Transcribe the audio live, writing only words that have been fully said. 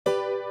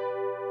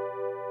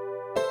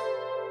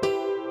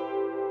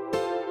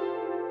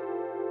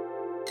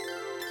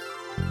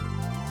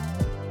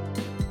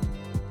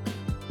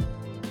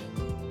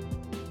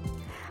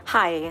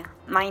Hi,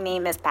 my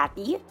name is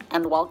Patty,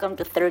 and welcome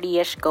to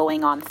 30-ish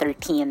Going on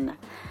 13.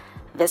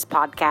 This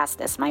podcast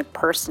is my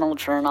personal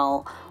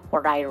journal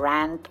where I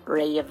rant,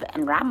 rave,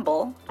 and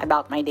ramble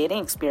about my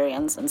dating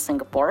experience in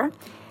Singapore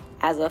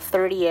as a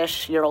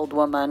 30-ish-year-old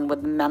woman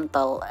with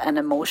mental and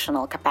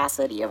emotional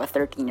capacity of a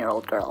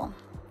 13-year-old girl.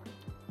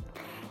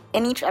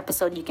 In each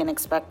episode, you can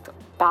expect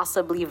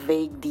possibly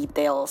vague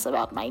details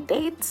about my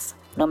dates,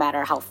 no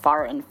matter how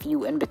far and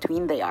few in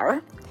between they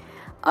are,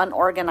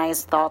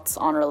 unorganized thoughts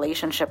on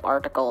relationship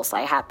articles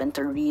I happen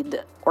to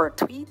read or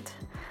tweet,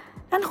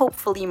 and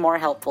hopefully more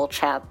helpful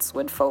chats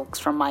with folks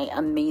from my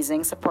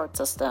amazing support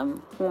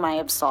system whom I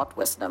have sought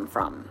wisdom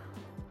from.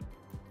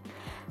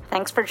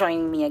 Thanks for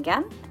joining me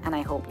again, and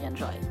I hope you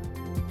enjoy.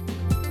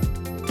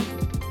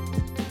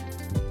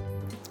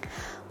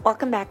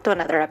 Welcome back to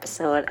another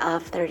episode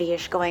of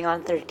 30-ish Going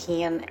on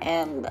 13,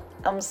 and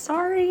I'm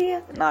sorry,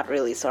 not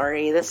really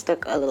sorry, this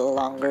took a little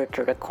longer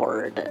to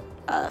record.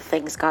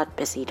 Things got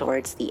busy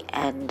towards the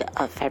end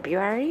of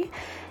February,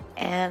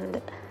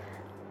 and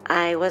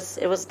it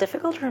was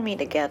difficult for me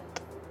to get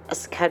a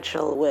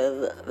schedule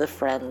with the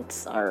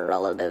friends or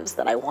relatives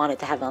that I wanted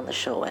to have on the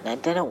show, and I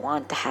didn't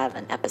want to have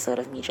an episode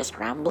of me just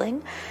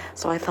rambling,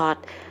 so I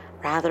thought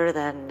rather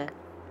than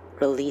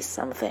release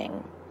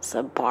something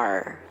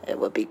subpar, it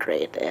would be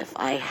great if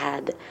I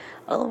had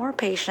a little more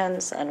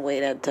patience and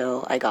waited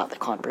till I got the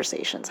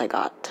conversations I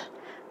got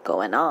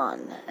going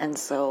on. And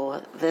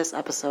so this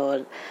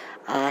episode,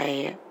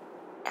 I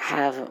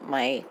have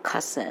my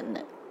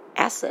cousin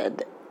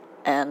Acid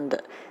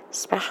and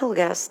special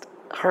guest,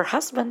 her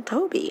husband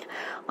Toby,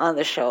 on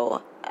the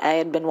show. I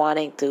had been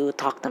wanting to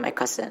talk to my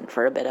cousin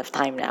for a bit of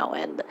time now,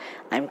 and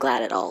I'm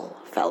glad it all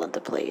fell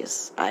into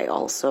place. I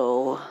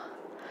also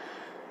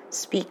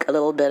speak a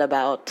little bit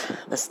about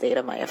the state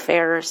of my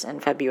affairs in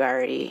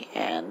February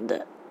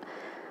and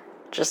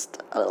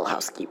just a little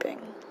housekeeping.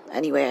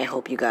 Anyway, I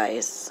hope you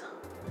guys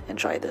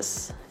enjoy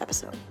this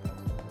episode.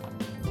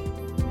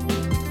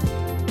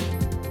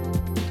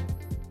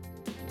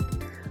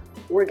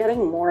 We're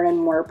getting more and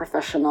more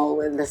professional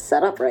with the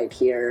setup right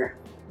here.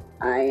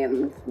 I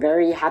am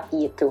very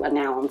happy to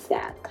announce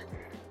that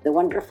the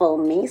wonderful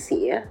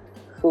Macy,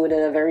 who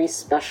did a very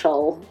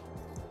special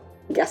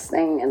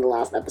guesting in the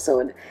last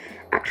episode,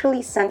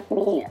 actually sent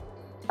me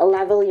a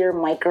lavalier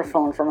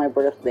microphone for my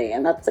birthday,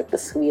 and that's like the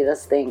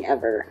sweetest thing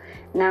ever.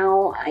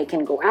 Now I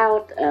can go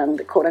out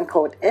and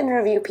quote-unquote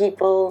interview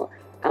people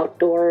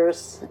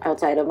outdoors,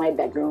 outside of my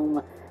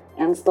bedroom,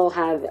 and still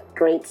have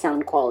great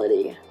sound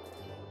quality.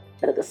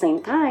 But at the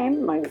same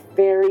time, my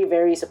very,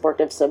 very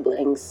supportive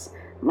siblings,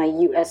 my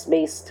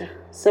US-based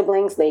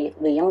siblings, the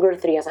younger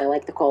three as I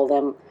like to call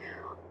them,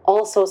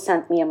 also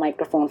sent me a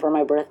microphone for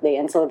my birthday,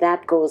 and so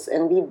that goes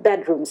in the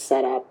bedroom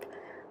setup.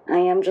 I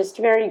am just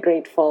very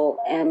grateful,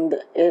 and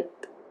it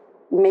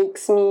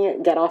makes me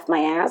get off my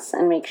ass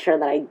and make sure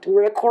that I do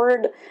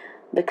record,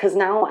 because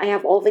now I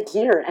have all the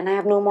gear and I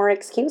have no more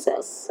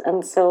excuses.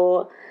 And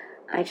so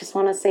I just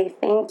want to say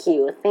thank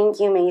you. Thank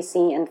you,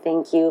 Macy, and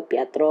thank you,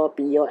 Pietro,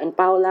 Pio, and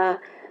Paula,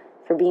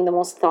 for being the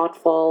most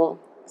thoughtful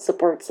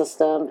support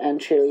system and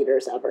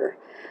cheerleaders ever.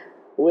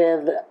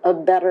 With a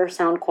better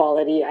sound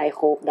quality, I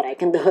hope that I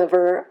can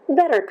deliver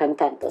better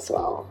content as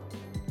well.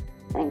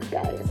 Thanks,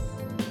 guys.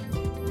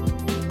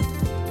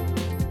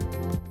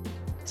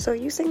 So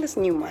using this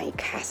new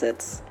mic has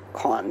its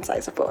cons,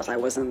 I suppose. I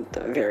wasn't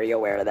very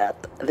aware that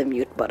the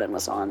mute button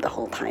was on the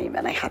whole time,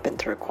 and I happened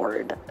to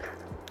record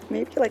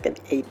maybe like an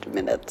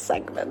 8-minute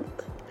segment.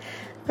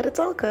 But it's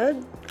all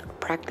good.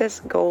 Practice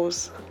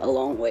goes a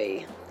long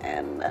way,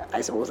 and I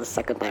suppose the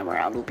second time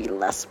around will be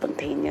less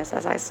spontaneous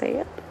as I say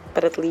it.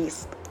 But at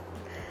least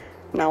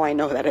now I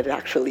know that it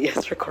actually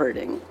is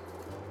recording.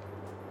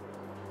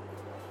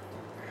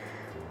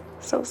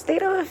 So,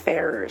 state of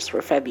affairs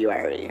for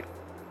February.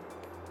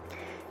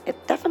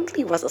 It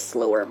definitely was a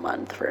slower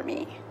month for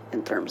me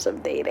in terms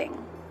of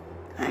dating.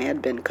 I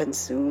had been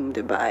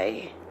consumed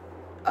by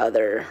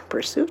other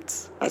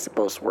pursuits. I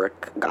suppose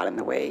work got in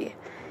the way.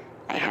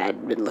 I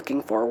had been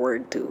looking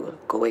forward to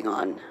going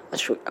on a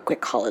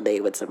quick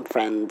holiday with some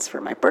friends for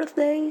my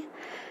birthday.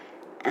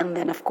 And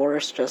then, of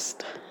course,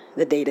 just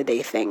the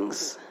day-to-day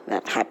things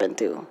that happened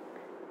to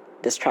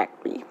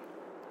distract me.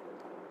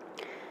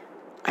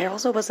 I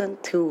also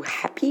wasn't too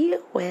happy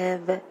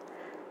with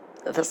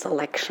the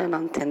selection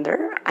on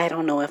Tinder. I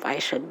don't know if I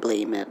should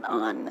blame it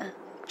on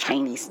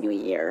Chinese New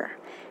Year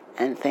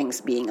and things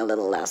being a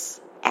little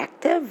less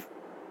active.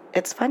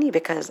 It's funny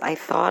because I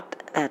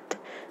thought that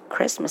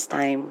Christmas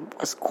time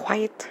was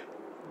quite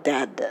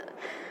dead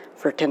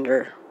for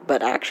Tinder,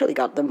 but I actually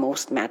got the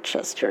most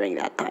matches during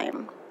that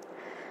time.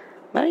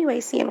 But anyway,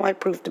 CNY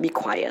proved to be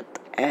quiet,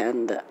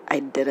 and I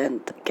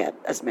didn't get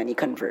as many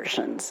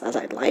conversions as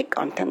I'd like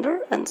on Tinder,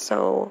 and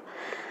so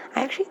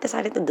I actually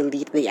decided to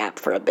delete the app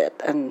for a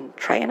bit and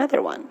try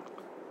another one.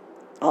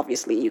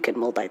 Obviously, you can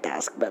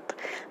multitask, but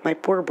my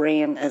poor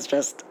brain is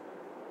just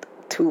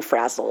too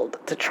frazzled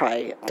to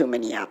try too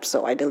many apps,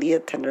 so I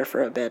deleted Tinder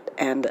for a bit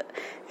and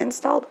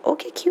installed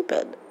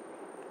OkCupid.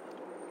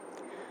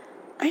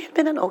 I had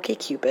been on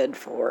OkCupid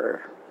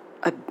for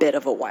a bit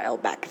of a while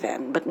back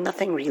then, but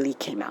nothing really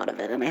came out of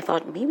it. And I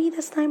thought maybe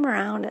this time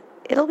around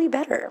it'll be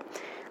better.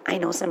 I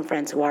know some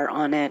friends who are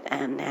on it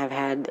and have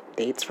had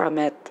dates from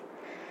it,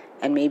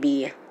 and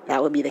maybe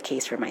that would be the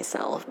case for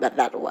myself, but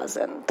that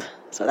wasn't.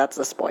 So that's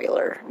a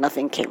spoiler.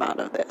 Nothing came out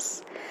of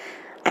this.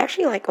 I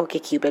actually like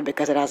OkCupid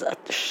because it has a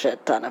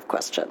shit ton of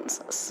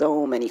questions.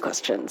 So many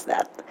questions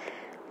that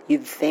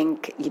you'd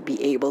think you'd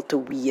be able to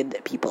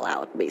weed people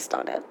out based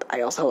on it.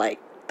 I also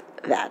liked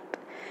that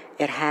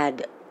it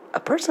had a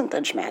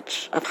percentage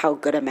match of how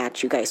good a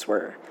match you guys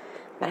were.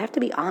 But I have to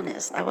be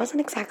honest, I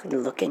wasn't exactly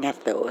looking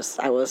at those.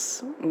 I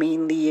was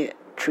mainly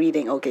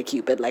treating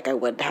OkCupid like I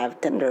would have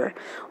Tinder,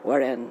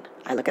 wherein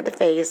I look at the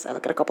face, I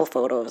look at a couple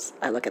photos,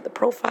 I look at the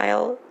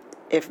profile.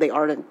 If they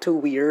aren't too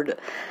weird,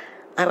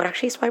 I would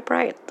actually swipe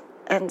right.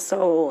 And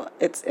so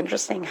it's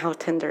interesting how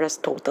Tinder has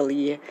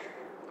totally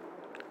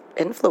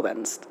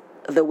influenced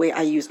the way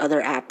I use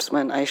other apps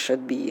when I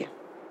should be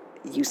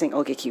using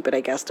OkCupid,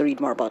 I guess, to read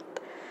more about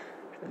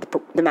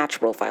the match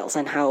profiles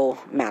and how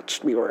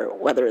matched we were,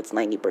 whether it's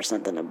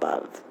 90% and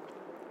above.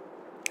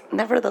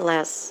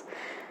 Nevertheless,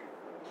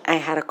 I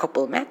had a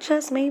couple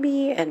matches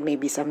maybe, and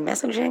maybe some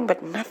messaging,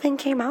 but nothing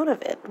came out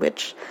of it,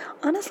 which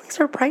honestly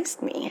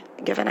surprised me,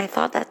 given I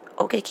thought that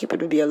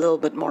OkCupid would be a little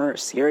bit more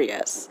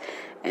serious,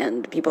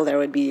 and people there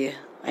would be,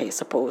 I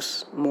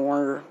suppose,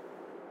 more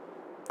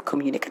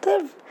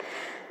communicative.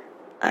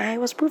 I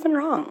was proven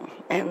wrong,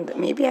 and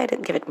maybe I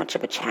didn't give it much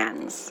of a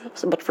chance.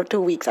 But for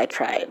 2 weeks I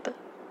tried.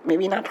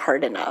 Maybe not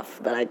hard enough,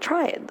 but I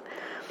tried.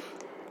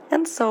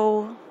 And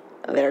so,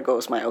 there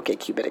goes my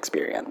OkCupid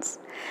experience.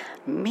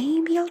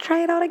 Maybe I'll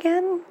try it out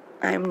again.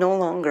 I'm no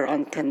longer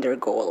on Tinder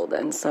Gold,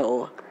 and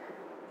so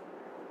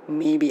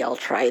maybe I'll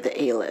try the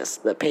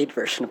A-list, the paid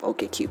version of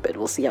OkCupid.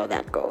 We'll see how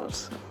that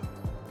goes.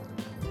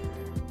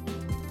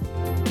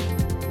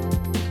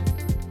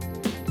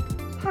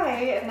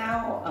 Hi, and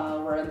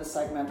now we're in the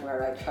segment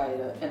where I try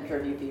to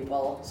interview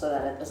people so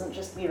that it doesn't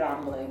just be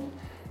rambling.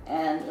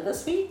 And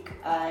this week,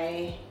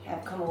 I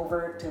have come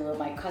over to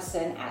my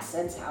cousin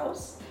Acid's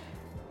house.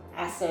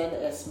 Acid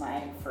is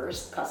my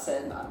first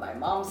cousin on my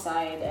mom's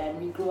side,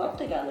 and we grew up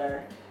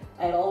together.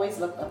 I'd always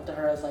looked up to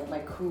her as like my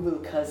cool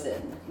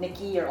cousin.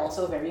 Nikki, you're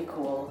also very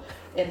cool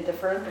in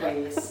different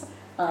ways.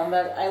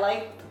 But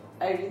I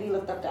really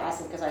looked up to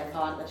Acid because I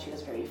thought that she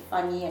was very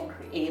funny and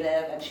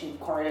creative, and she'd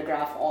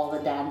choreograph all the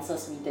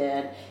dances we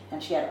did,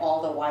 and she had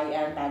all the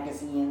YM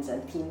magazines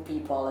and Teen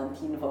People and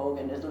Teen Vogue,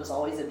 and it was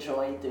always a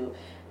joy to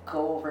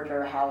go over to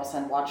her house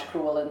and watch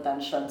Cruel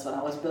Intentions when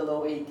I was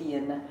below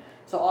 18.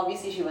 So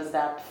obviously she was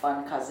that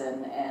fun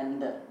cousin,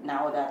 and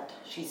now that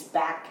she's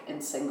back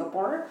in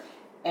Singapore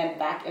and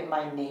back in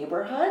my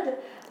neighborhood,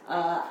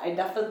 I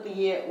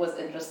definitely was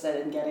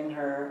interested in getting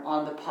her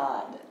on the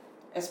pod,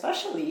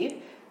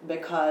 especially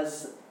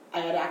because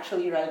I had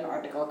actually read an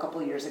article a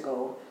couple years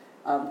ago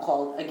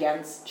called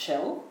Against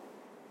Chill,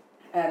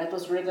 and it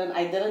was written,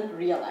 I didn't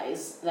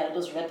realize that it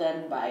was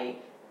written by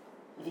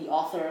the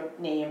author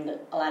named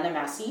Alana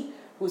Massey,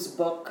 whose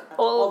book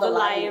All the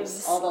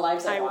Lives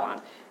I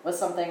Want was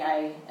something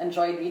I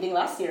enjoyed reading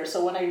last year.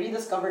 So when I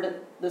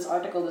rediscovered this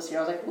article this year,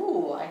 I was like,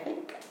 ooh, I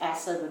think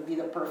Acid would be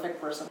the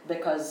perfect person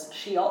because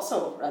she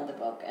also read the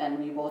book and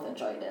we both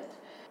enjoyed it.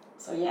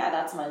 So yeah,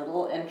 that's my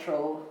little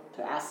intro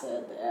to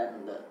Acid,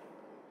 and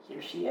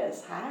here she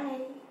is. Hi.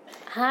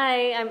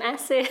 Hi, I'm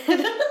Acid.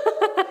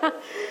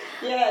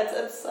 Yeah,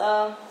 it's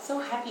so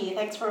happy.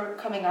 Thanks for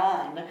coming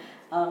on.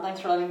 Thanks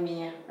for letting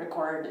me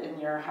record in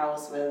your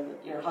house with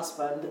your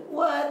husband.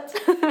 What?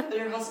 With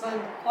your husband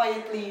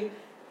quietly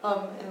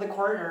in the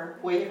corner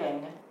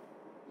waving.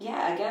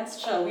 Yeah,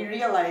 Against Chill. We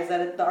realized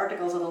that the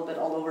article's a little bit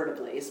all over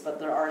the place, but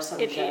there are some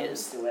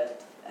gems to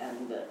it,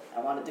 and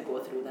I wanted to go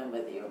through them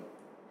with you.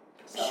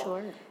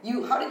 So,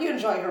 sure. How did you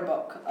enjoy her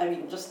book? I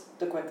mean, just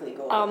to quickly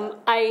go over that.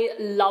 I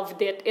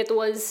loved it. It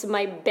was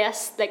my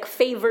best,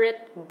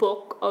 favorite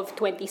book of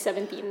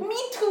 2017. Me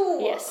too!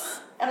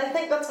 Yes. And I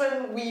think that's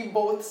when we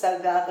both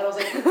said that. I was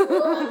like,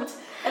 what?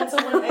 And so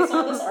when I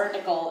saw this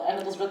article and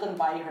it was written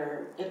by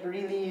her, it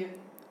really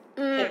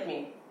hit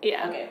me.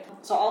 Yeah. Okay.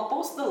 So I'll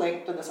post the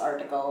link to this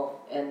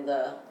article in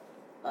the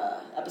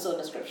episode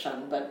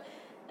description, but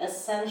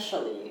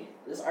essentially,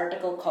 this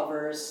article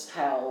covers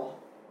how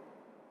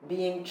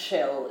being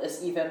chill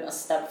is even a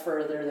step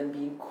further than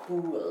being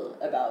cool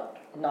about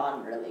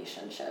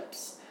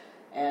non-relationships.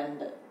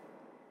 And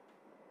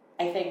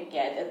I think,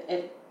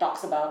 it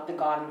talks about the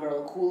gone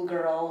girl, cool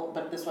girl,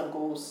 but this one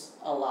goes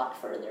a lot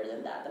further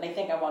than that. And I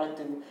think I wanted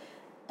to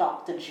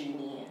talk to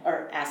Jeannie,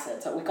 or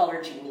Acid, so we call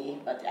her Jeannie,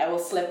 but I will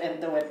slip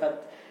into it,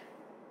 but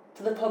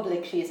to the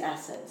public, she is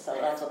Acid, so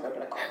that's what we're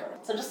going to call her.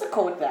 So just to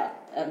quote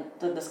that, and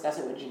to discuss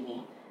it with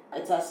Jeannie,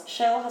 it says,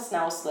 Chill has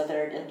now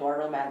slithered into our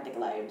romantic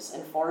lives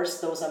and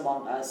forced those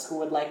among us who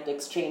would like to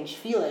exchange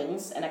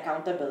feelings and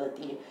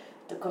accountability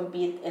to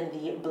compete in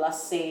the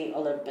Blasé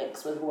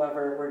Olympics with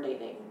whoever we're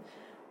dating.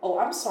 Oh,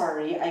 I'm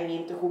sorry, I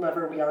mean to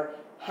whomever we are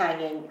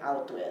hanging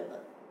out with.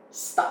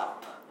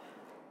 Stop.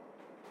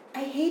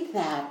 I hate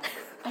that.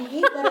 I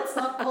hate that it's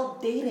not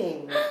called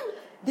dating.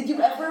 Did you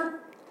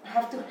ever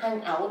have to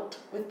hang out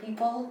with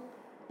people.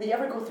 Did you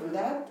ever go through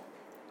that?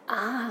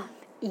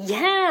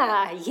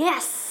 Yeah,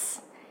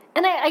 yes.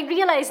 And I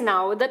realize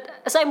now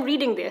that, so I'm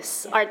reading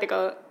this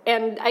article,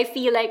 and I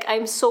feel like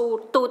I'm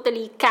so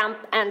totally camp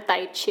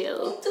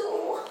anti-chill. Me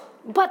too.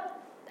 But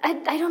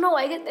I don't know,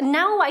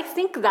 now I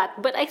think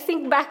that, but I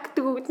think back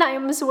to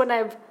times when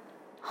I've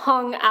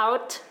hung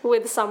out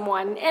with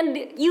someone, and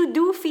you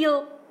do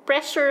feel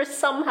pressure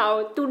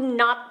somehow to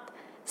not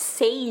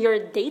say you're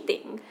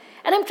dating.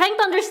 And I'm trying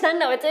to understand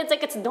now. It's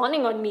like it's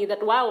dawning on me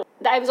that, wow,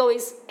 I was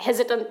always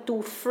hesitant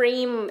to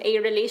frame a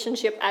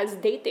relationship as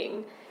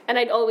dating. And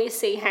I'd always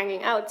say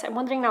hanging out. So I'm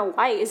wondering now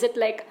why. Is it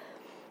like,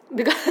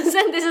 because,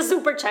 and this is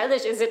super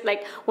childish, is it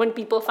like when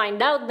people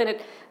find out,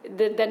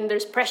 then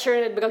there's pressure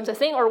and it becomes a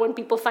thing? Or when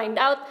people find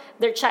out,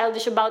 they're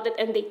childish about it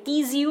and they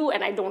tease you,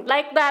 and I don't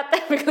like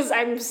that because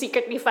I'm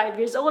secretly 5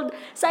 years old.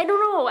 So I don't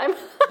know.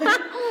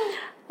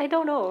 I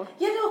don't know.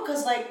 You know,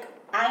 because like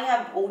I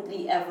have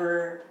only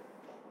ever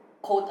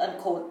quote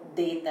unquote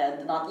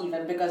dated, not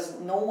even, because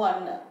no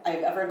one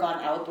I've ever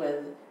gone out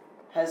with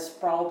has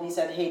probably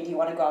said, hey, do you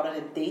want to go out on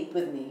a date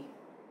with me?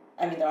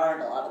 I mean, there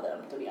aren't a lot of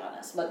them, to be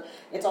honest, but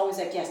it's always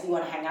like, yes, do you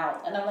want to hang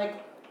out? And I'm like,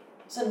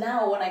 so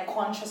now when I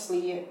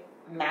consciously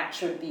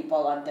match with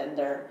people on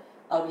Tinder,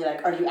 I'll be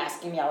like, are you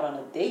asking me out on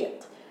a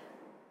date?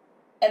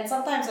 And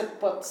sometimes it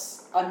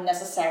puts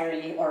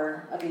unnecessary,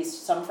 or at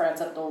least some friends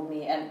have told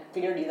me, and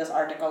clearly this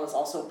article is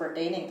also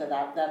pertaining to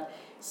that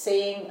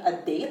saying a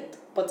date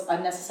puts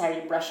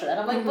unnecessary pressure. And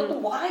I'm like,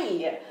 but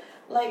why?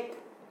 Like,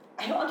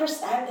 I don't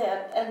understand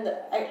it. And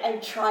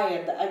I've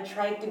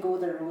tried to go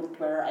the route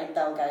where I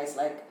tell guys,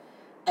 like,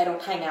 I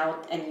don't hang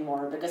out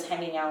anymore because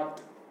hanging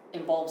out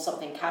involves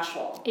something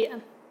casual. Yeah.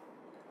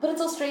 But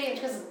it's so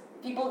strange because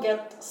people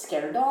get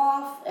scared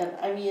off, and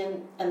I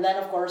mean, and then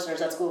of course there's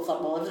that school of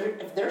thought, well,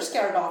 if they're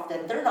scared off,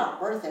 then they're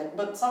not worth it.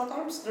 But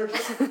sometimes they're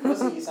just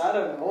pussies, I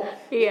don't know.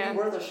 Yeah. Maybe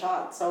worth a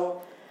shot.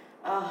 So,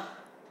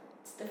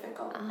 it's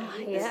difficult. I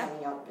hate this yeah.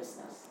 hanging out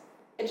business.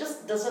 It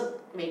just doesn't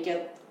make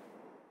it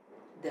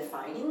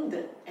defined,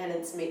 and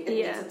it makes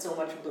it so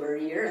much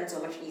blurrier and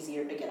so much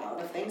easier to get out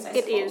of things. I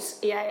It suppose. is,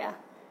 yeah.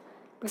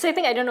 Because I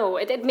think, I don't know,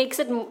 it makes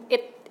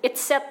it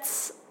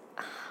sets,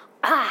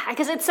 I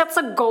guess it sets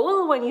a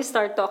goal when you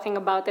start talking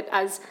about it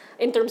as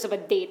in terms of a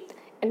date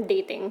and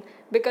dating,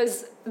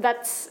 because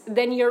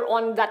then you're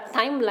on that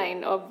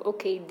timeline of,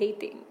 okay,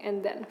 dating,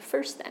 and then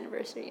first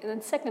anniversary, and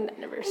then second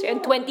anniversary,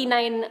 and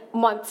 29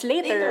 months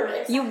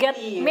later you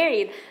get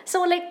married.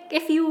 So like,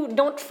 if you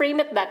don't frame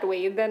it that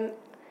way, then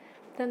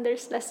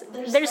there's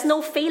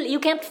no fail. You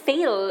can't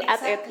fail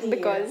at it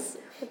because.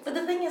 But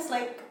the thing is,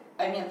 like,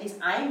 I mean, at least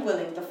I'm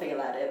willing to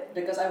fail at it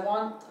because I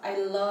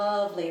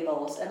love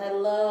labels and I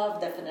love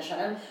definition.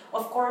 And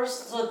of course,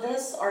 so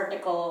this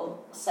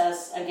article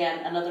says,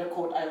 again, another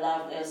quote I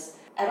love is,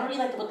 I don't really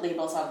like to put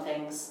labels on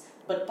things,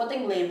 but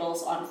putting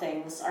labels on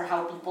things are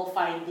how people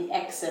find the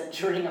exit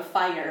during a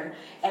fire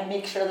and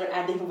make sure they're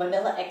adding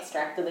vanilla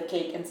extract to the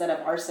cake instead of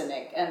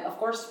arsenic. And of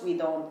course, we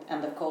don't,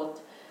 end of quote.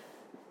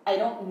 I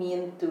don't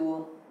mean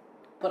to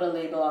put a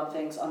label on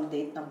things on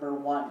date number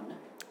 1.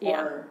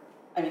 Yeah. Or,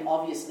 I mean,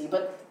 obviously,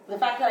 but the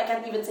fact that I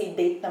can't even say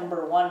date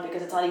number 1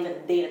 because it's not even a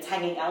date, it's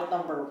hanging out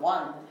number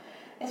 1.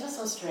 It's just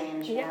so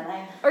strange,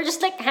 man. Or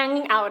just like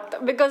hanging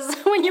out, because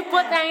when you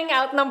put hanging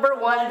out number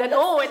 1, then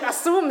it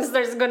assumes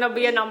there's gonna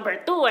be a number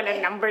 2 and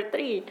a number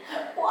 3.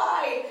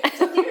 Why?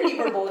 So clearly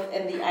we're both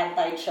in the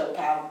anti-chill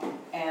camp,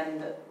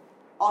 and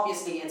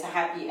obviously it's a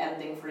happy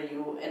ending for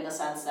you in the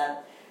sense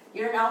that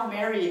you're now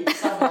married to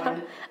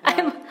someone.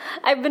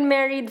 I've been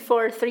married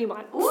for 3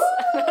 months. Woo!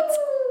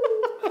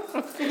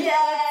 Yay!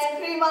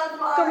 3 month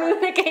mark.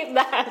 Communicate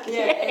that.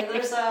 Yeah, and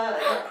there's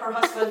her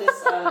husband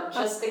is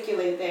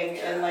gesticulating,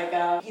 and like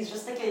he's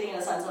gesticulating in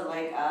a sense of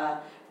like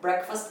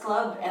Breakfast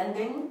Club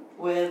ending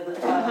with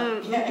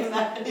yeah,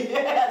 exactly,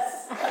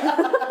 yes.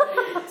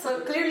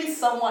 So clearly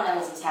someone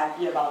else is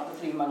happy about the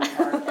 3 month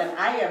mark, and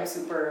I am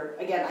super.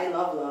 Again, I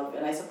love love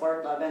and I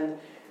support love, and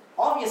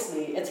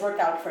obviously it's worked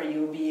out for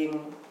you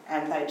being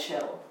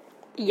anti-chill.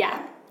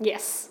 Yeah.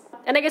 Yes.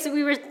 And I guess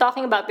we were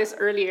talking about this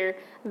earlier,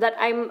 that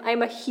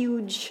I'm a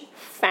huge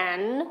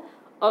fan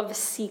of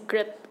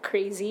Secret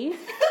Crazy.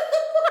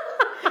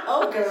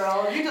 Oh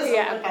girl, you just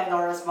opened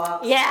Pandora's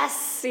box.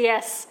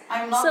 Yes.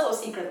 I'm not so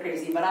secret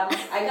crazy, but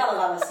I got a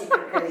lot of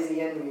secret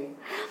crazy in me.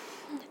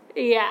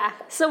 Yeah.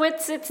 So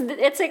it's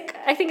like,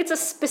 I think it's a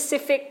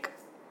specific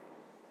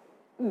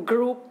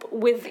group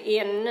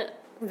within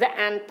the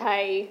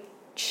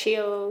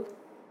anti-chill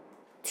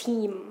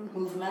team.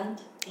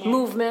 Movement? Yeah.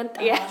 Movement,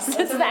 yes.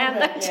 It's the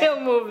anti-chill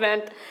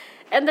movement.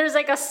 And there's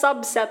like a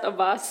subset of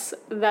us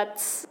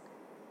that's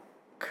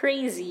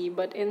crazy,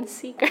 but in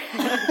secret.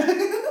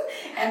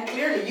 And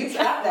clearly you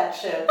trapped that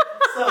shit.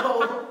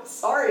 So,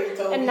 sorry,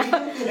 Toby. And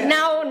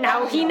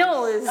now he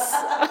knows.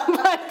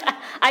 But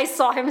I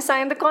saw him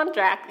sign the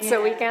contract,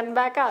 so we can't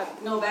back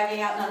out. No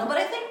backing out, no.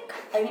 But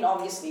I mean,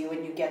 obviously,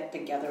 when you get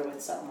together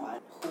with someone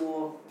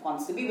who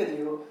wants to be with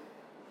you,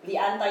 the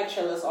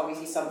anti-chill is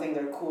obviously something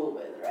they're cool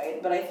with,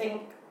 right? But I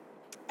think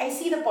I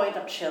see the point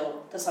of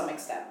chill to some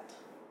extent.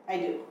 I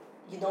do.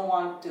 You don't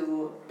want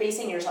to...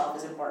 Pacing yourself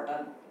is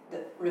important.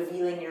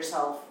 Revealing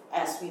yourself,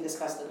 as we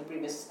discussed in the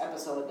previous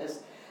episode,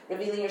 is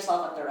revealing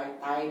yourself at the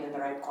right time in the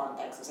right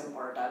context is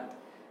important.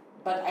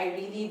 But I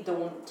really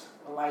don't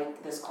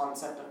like this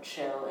concept of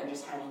chill and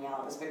just hanging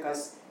out, is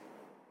because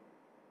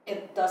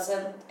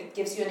it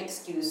gives you an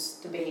excuse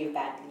to behave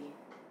badly.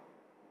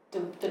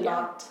 To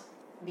not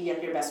be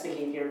at your best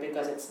behavior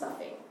because it's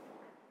nothing.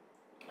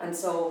 And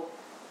so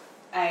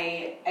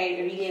I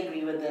really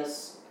agree with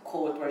this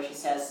quote where she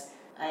says,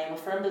 I am a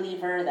firm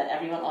believer that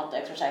everyone ought to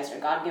exercise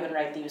their God-given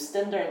right to use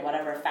Tinder in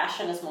whatever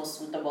fashion is most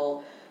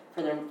suitable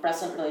for their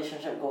present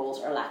relationship goals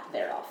or lack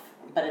thereof.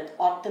 But it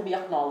ought to be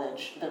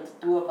acknowledged that the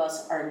two of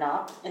us are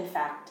not, in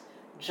fact,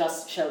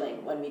 just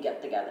chilling when we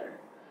get together.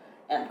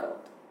 End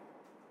quote.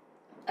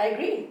 I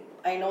agree.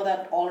 I know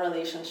that all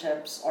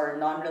relationships or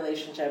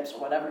non-relationships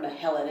or whatever the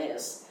hell it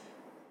is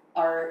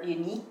are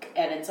unique,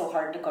 and it's so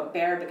hard to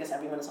compare because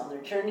everyone is on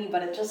their journey,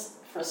 but it just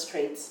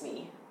frustrates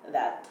me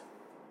that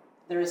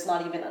there is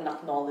not even an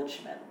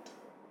acknowledgement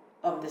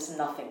of this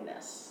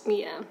nothingness.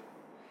 Yeah.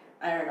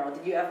 I don't know,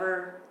 did you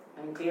ever,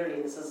 I mean,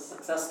 clearly this is a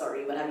success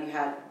story, but have you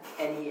had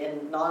any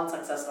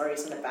non-success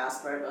stories in the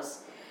past where it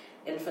was,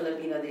 in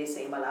Filipino they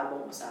say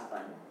malabong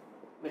usapan,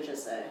 which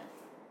is a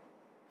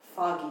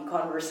foggy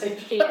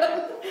conversation?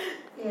 Yeah.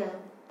 Yeah.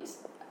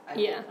 I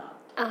Yeah. hope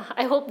not.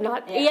 I hope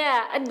not. Yeah.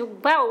 Yeah,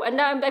 and wow, and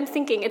now I'm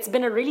thinking it's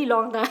been a really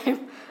long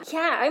time.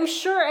 Yeah, I'm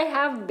sure I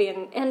have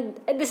been. And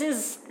this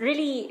is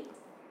really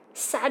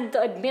sad to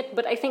admit,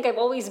 but I think I've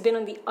always been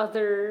on the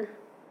other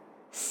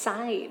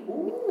side.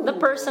 Ooh. The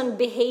person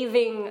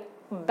behaving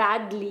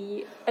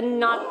badly and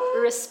not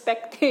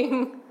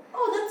respecting.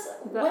 Oh,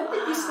 that's... When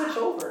did you switch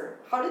over?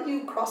 How did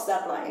you cross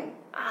that line?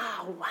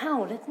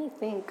 Wow, let me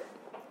think.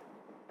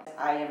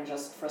 I am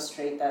just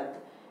frustrated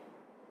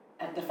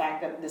at the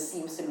fact that this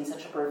seems to be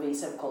such a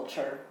pervasive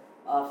culture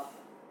of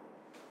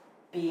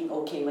being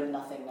okay with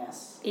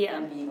nothingness. Yeah.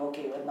 And being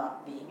okay with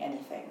not being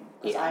anything.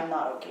 Because Yeah. I'm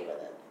not okay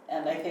with it.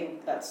 And I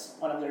think that's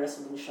one of the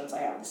resolutions I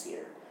have this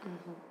year.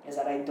 Mm-hmm. Is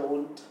that I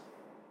don't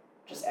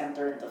just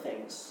enter into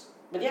things.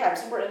 But yeah, I'm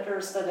super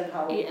interested in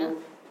how Yeah.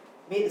 you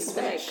made the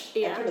switch.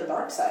 yeah. Enter the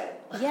dark side.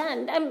 Yeah,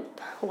 and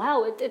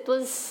wow, it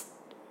was,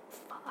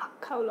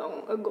 fuck, how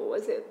long ago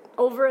was it?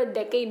 Over a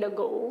decade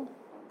ago.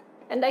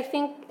 And I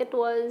think it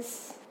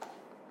was,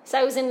 so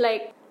I was in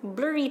like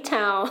Blurry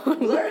Town.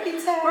 Blurry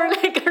Town.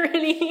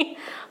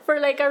 for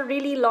like a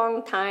really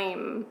long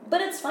time.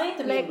 But it's fine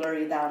to be Like,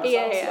 blurry down as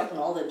yeah, long as you yeah.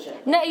 acknowledge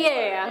it. No,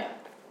 yeah.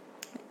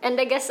 And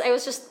I guess I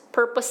was just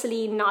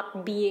purposely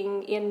not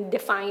being in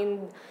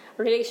defined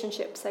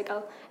relationships. Like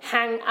I'll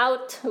hang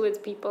out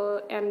with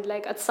people, and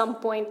like at some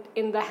point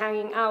in the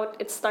hanging out,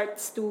 it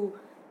starts to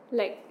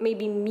like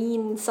maybe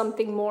mean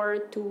something more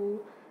to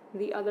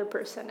the other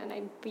person, and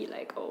I'd be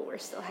like, oh, we're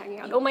still hanging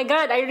out. Oh my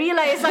god, I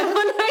realized I'm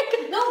on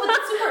like... No, but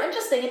that's super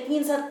interesting. It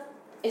means that,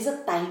 is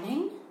it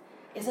timing?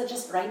 Is it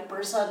just right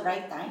person,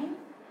 right time?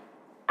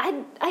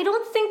 I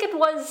don't think it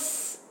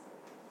was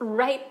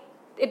right.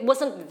 It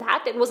wasn't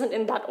that. It wasn't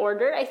in that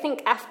order. I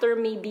think after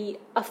maybe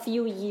a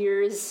few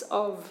years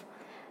of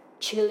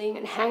chilling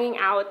and hanging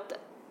out,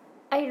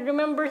 I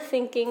remember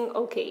thinking,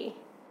 okay,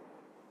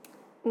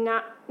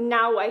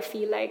 now I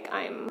feel like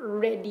I'm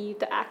ready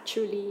to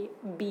actually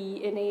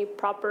be in a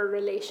proper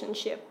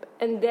relationship.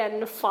 And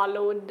then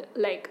followed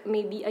like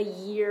maybe a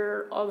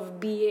year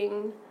of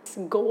being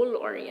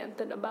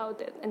goal-oriented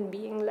about it and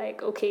being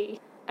like, okay,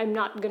 I'm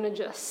not gonna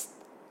just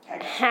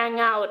hang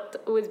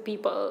out with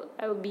people.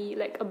 I'll be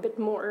like a bit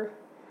more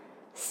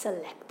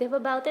selective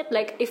about it.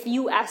 Like if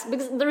you ask,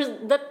 because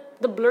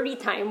the blurry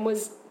time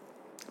was,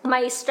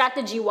 my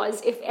strategy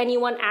was, if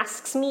anyone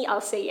asks me,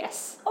 I'll say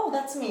yes. Oh,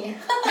 that's me.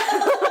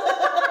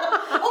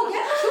 Oh,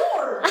 yeah,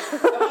 sure.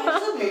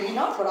 I mean, maybe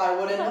not, but I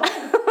wouldn't know.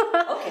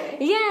 Okay.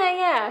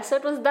 Yeah. So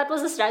that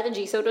was the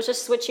strategy. So it was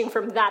just switching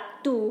from that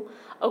to,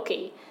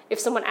 okay, if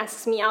someone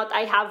asks me out,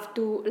 I have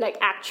to like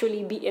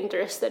actually be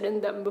interested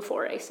in them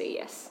before I say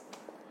yes.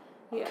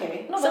 Yeah.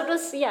 Okay. So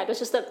it was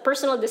just a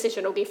personal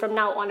decision. Okay, from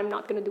now on, I'm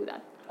not gonna do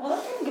that. Well,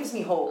 that kind of gives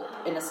me hope,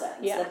 in a sense.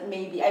 Yeah. That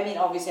maybe, I mean,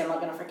 obviously I'm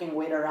not going to freaking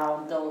wait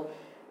around till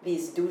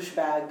these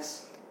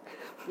douchebags,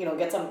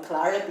 get some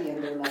clarity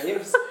in their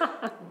lives.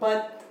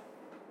 But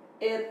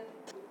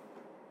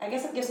I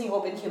guess it gives me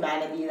hope in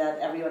humanity that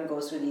everyone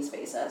goes through these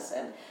phases.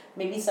 And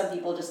maybe some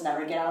people just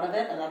never get out of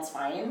it, and that's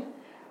fine.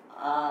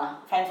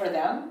 Fine for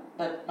them,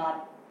 but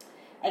not...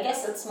 I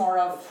guess it's more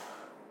of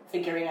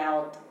figuring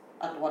out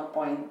at what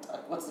point,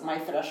 what's my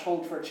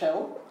threshold for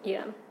chill.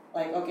 Yeah.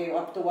 Like, okay,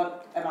 up to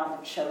what amount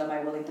of chill am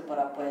I willing to put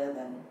up with?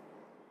 And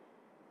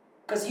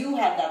because you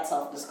had that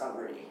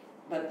self-discovery,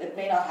 but it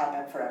may not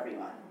happen for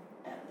everyone.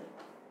 And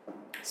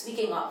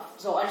speaking of,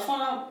 so I just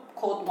want to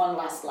quote one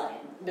last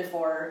line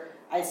before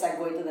I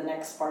segue to the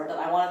next part that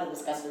I wanted to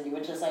discuss with you,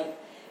 which is like,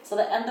 so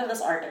the end of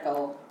this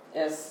article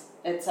is,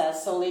 it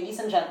says, so ladies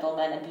and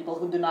gentlemen and people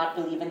who do not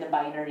believe in the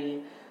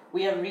binary,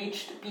 we have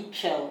reached peak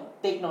chill.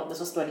 Take note, this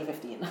was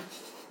 2015.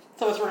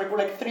 So we're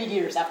like 3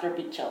 years after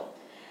peak chill.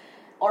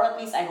 Or at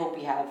least I hope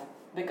we have.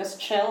 Because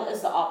chill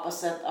is the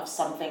opposite of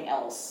something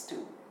else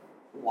too.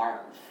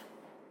 warmth,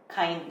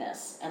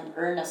 kindness, and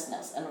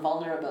earnestness, and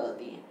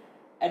vulnerability.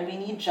 And we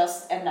need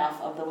just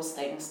enough of those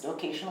things to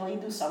occasionally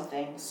do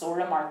something so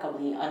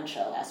remarkably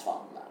unchill as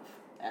fall in love.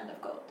 End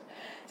of quote.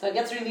 So it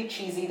gets really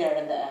cheesy there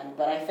in the end,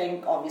 but I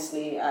think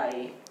obviously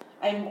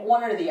I'm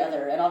one or the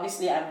other, and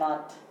obviously I'm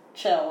not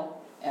chill,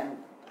 and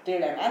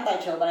clearly I'm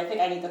anti-chill, but I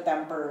think I need to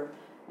temper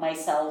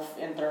myself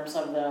in terms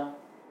of the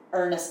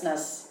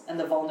earnestness and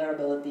the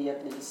vulnerability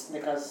at least,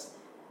 because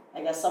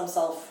I guess some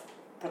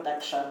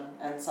self-protection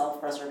and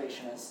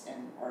self-preservation is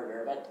in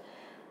order. But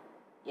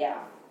yeah,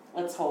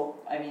 let's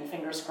hope, I mean,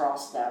 fingers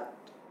crossed that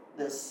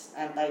this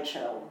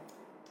anti-chill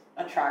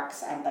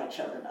attracts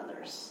anti-chill in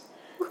others.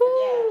 But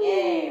yeah,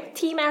 yay!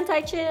 Team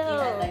anti-chill.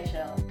 Team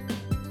anti-chill.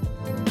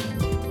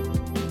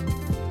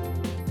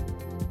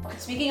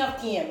 Speaking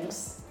of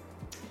teams,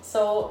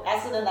 so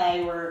Acid and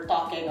I were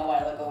talking a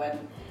while ago,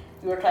 and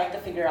we were trying to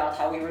figure out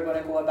how we were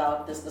going to go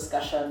about this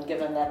discussion,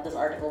 given that this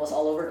article was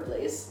all over the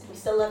place. We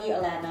still love you,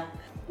 Alana.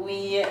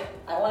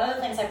 One of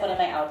the things I put in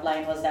my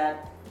outline was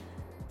that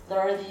there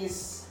are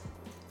these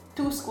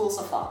two schools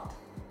of thought,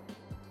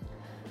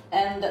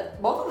 and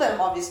both of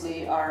them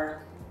obviously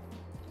are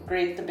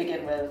great to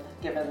begin with,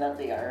 given that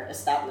they are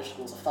established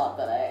schools of thought.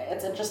 But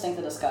it's interesting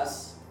to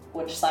discuss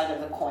which side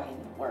of the coin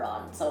we're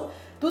on. So,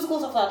 two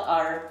schools of thought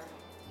are: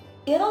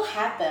 it'll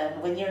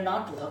happen when you're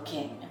not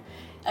looking.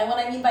 And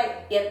what I mean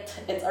by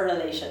it's a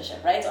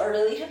relationship, right? So a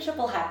relationship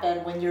will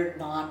happen when you're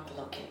not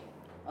looking.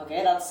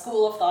 Okay, that's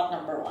school of thought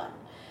number one.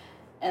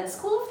 And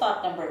school of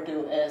thought number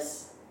two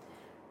is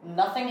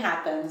nothing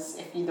happens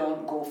if you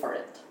don't go for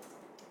it.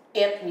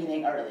 It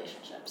meaning a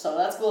relationship. So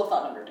that's school of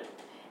thought number two.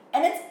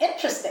 And it's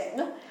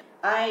interesting.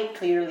 I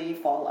clearly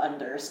fall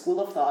under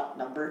school of thought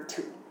number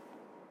two.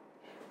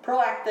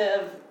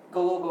 Proactive,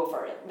 go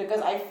for it.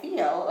 Because I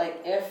feel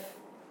like if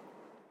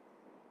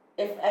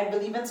I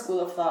believe in school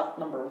of thought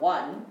number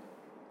one,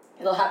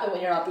 it'll happen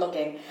when you're not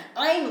looking.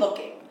 I'm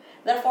looking.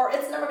 Therefore,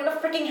 it's never gonna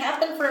freaking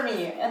happen for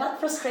me. And that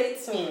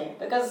frustrates me.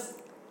 Because,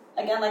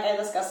 again, like I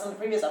discussed in the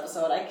previous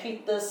episode, I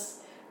treat this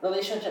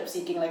relationship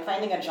seeking like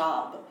finding a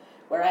job,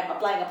 where I'm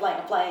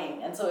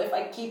applying. And so if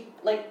I keep,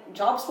 like,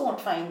 jobs won't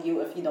find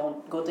you if you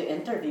don't go to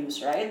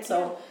interviews, right?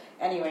 So,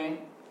 anyway,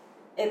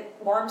 it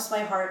warms my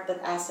heart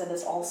that Acid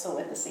is also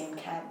in the same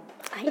camp.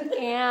 I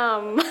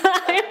am.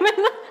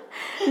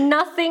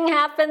 Nothing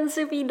happens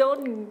if you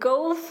don't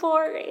go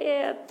for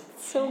it.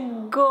 So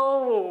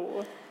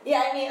go.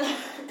 Yeah, I mean,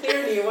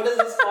 clearly, what is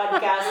this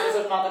podcast? Is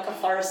it not a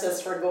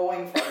catharsis for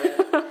going for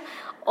it?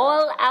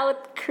 All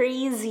out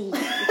crazy.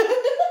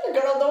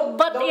 Girl,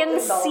 but don't in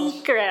indulge.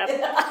 secret.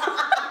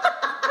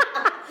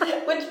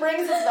 Which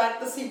brings us back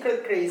to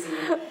secret crazy.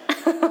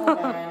 Oh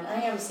man,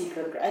 I am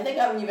secret. I think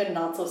I'm even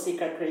not so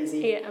secret crazy.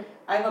 Yeah.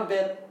 I'm a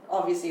bit,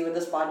 obviously, with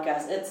this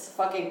podcast, it's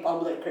fucking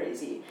public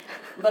crazy.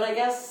 But I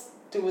guess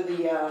to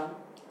the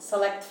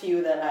select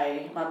few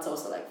that not so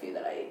select few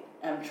that I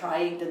am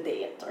trying to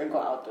date or go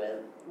out with,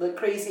 the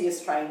crazy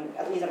is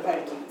at least I'm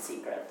trying to keep it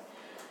secret.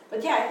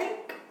 But yeah, I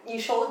think you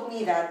showed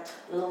me that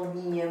little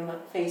meme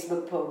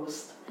Facebook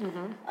post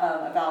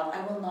about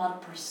I will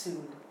not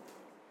pursue.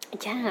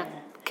 Yeah.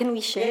 Can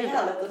we share?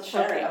 Yeah, let's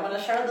share it. I'm going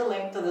to share the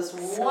link to this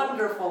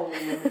wonderful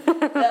meme.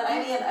 That, I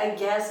mean, I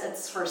guess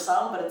it's for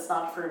some, but it's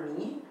not for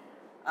me.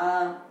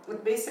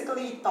 It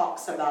basically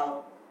talks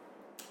about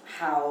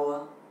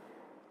how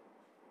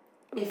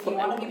if you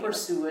want to be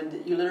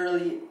pursued, you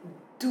literally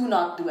do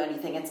not do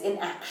anything. It's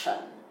inaction.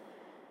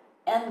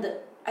 And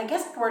I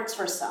guess it works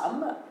for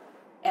some,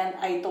 and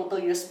I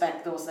totally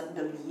respect those that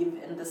believe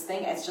in this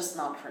thing. It's just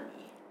not for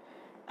me.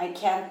 I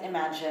can't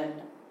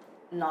imagine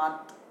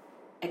not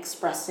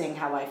expressing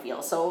how I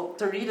feel. So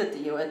to read it to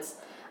you, it's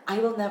I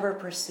will never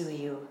pursue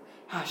you.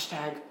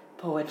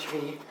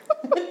 #poetry.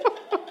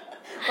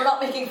 We're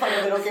not making fun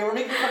of it, okay? We're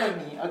making fun of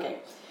me. Okay.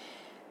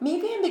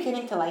 Maybe I'm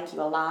beginning to like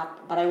you a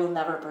lot, but I will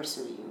never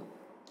pursue you.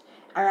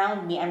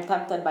 Around me, I'm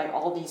tempted by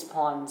all these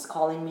pawns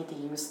calling me to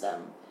use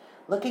them,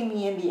 looking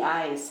me in the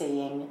eyes,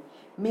 saying,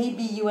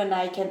 maybe you and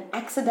I can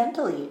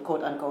accidentally,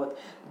 quote unquote,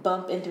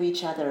 bump into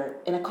each other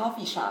in a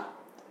coffee shop.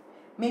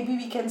 Maybe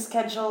we can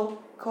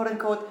schedule, quote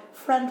unquote,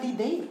 friendly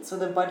dates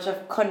with a bunch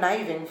of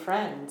conniving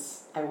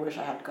friends. I wish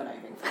I had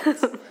conniving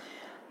friends.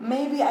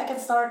 Maybe I can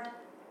start,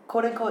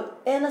 quote unquote,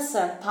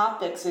 innocent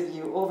topics with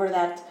you over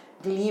that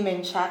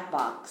gleaming chat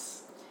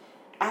box.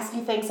 Ask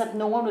you things that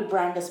no one would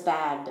brand as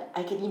bad.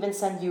 I can even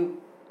send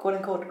you, quote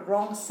unquote,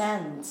 wrong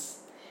sends.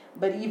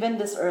 But even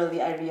this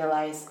early, I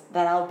realized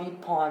that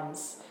albeit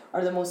pawns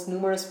are the most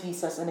numerous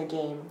pieces in a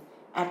game.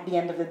 At the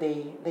end of the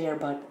day, they are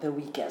but the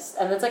weakest.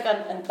 And it's like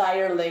an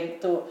entire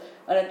link to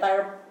an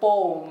entire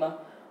poem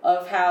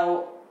of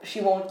how she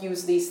won't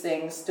use these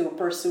things to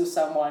pursue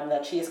someone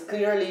that she is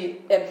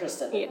clearly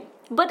interested in. Yeah.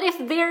 But if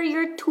they're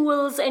your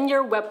tools and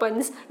your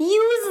weapons,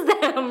 use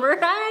them,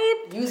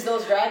 right? Use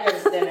those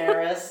dragons,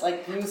 Daenerys.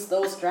 Like, use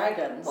those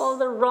dragons. All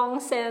the wrong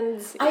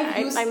sends. I've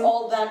used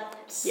all that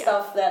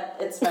stuff that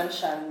it's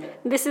mentioned.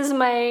 This is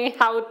my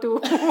how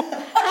to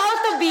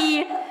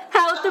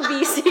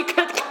be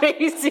secret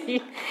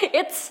crazy.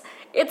 It's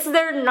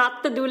their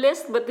not to do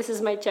list, but this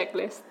is my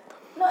checklist.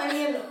 No, I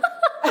mean,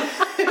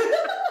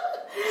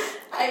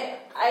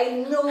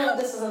 I know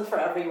this isn't for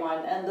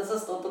everyone, and this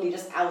is totally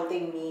just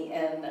outing me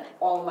and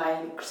all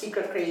my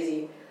secret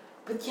crazy.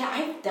 But yeah,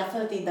 I've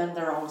definitely done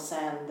the wrong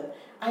send.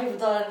 I've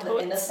done the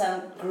Totes.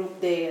 innocent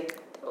group date.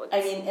 Totes. I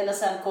mean,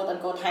 innocent quote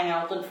unquote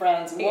hangout with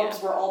friends. Yeah.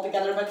 Once we're all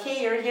together, but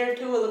hey, you're here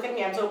too. Look at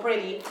me, I'm so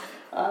pretty.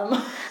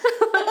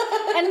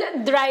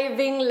 And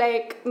driving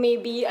like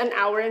maybe an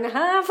hour and a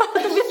half out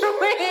of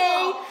your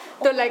way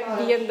to like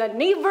be in the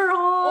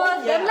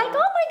neighborhood. yeah. And like,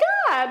 oh my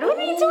god, what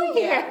are you doing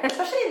Yeah. here?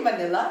 Especially in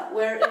Manila,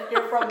 where if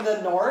you're from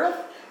the north,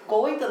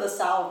 going to the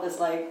south is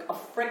like a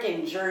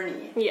freaking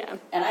journey. Yeah.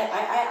 And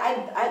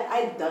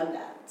I've done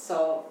that.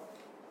 So,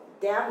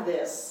 damn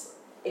this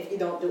if you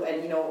don't do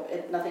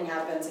it. Nothing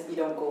happens if you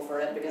don't go for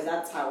it, because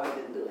that's how I've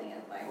been doing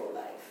it my whole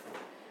life.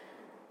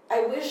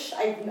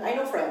 I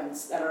know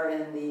friends that are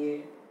in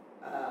the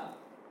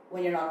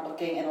when you're not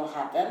looking it'll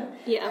happen.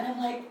 Yeah. And I'm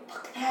like,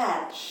 fuck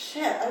that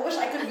shit. I wish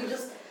I could be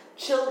just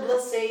chilled.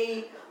 Let's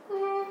say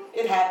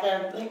it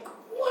happened. Like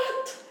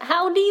what?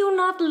 How do you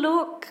not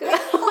look?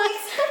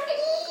 What's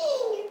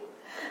happening?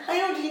 I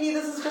know, Jeannie,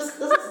 this is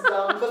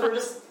dumb because we're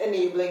just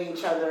enabling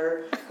each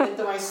other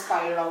into my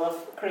spiral of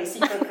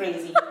secret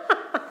crazy.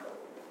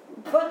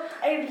 But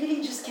I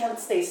really just can't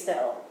stay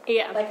still.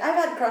 Yeah. Like, I've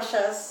had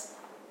crushes,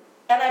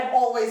 and I've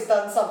always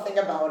done something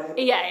about it.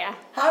 Yeah.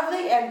 Have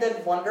they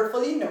ended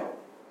wonderfully? No.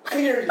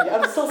 Clearly,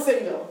 I'm still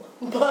single.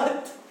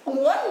 But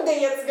one day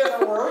it's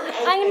gonna work.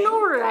 I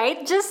know,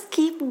 right? Just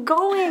keep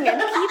going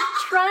and keep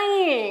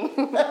trying.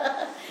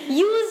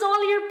 Use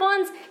all your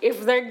pawns.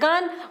 If they're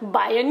gone,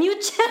 buy a new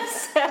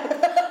chess set.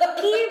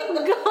 Keep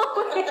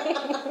going.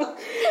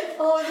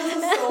 Oh, this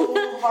is so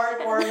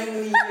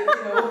heartwarmingly,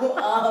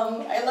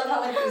 I love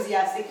how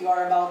enthusiastic you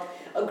are about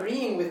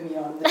agreeing with me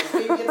on this.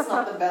 Maybe it's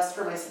not the best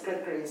for my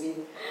secret crazy,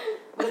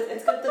 but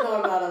it's good to know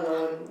I'm not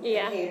alone.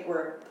 Yeah. Hey, it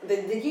worked.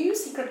 Did you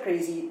use secret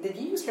crazy? Did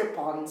you use your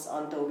pawns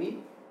on Toby?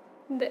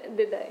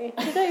 Did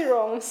I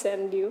wrong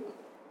send you?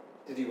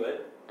 Did you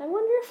what? I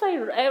wonder if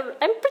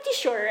I'm pretty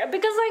sure,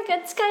 because like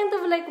it's kind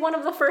of like one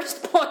of the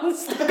first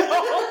pawns to go.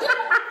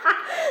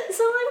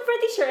 So I'm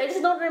pretty sure. I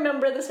just don't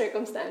remember the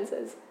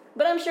circumstances.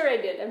 But I'm sure I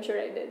did.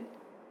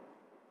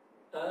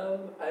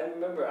 I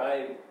remember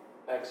I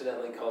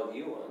accidentally called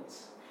you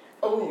once.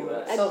 Oh,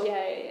 You, so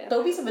Yeah.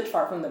 Toby's a bit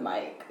far from the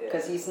mic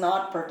because he's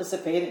not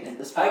participating in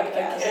this I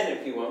podcast. can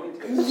if you want me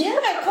to.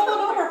 Yeah, pull it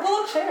over,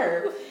 pull a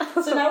chair.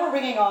 So now we're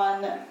bringing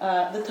on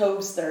the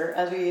Toaster,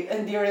 as we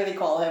endearingly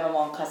call him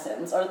among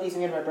cousins, or at least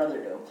me and my brother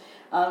do.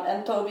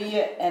 And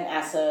Toby and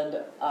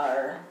Acid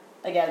are,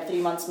 again,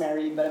 3 months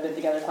married, but have been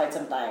together quite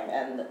some time.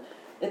 And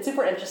it's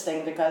super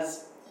interesting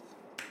because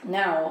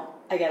now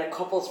I get a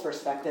couple's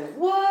perspective.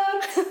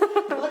 What?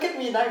 Look at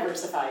me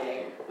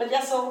diversifying. But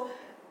yeah, so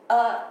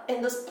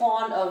in this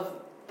pawn of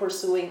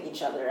pursuing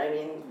each other, I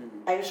mean,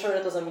 I'm sure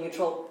it was a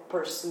mutual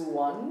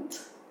pursuing.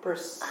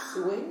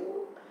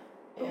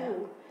 Yeah.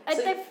 Ooh.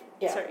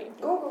 Yeah. Sorry.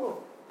 Go.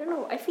 I don't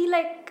know. I feel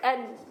like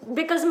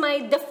because my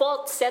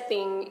default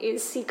setting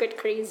is secret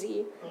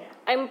crazy, Yeah.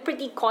 I'm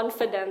pretty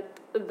confident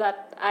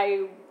that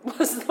I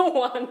was the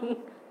one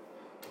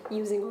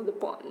using all the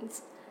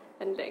pawns.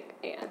 And like,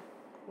 yeah.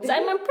 So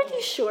I'm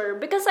pretty sure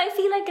because I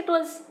feel like it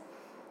was...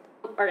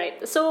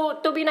 Alright, so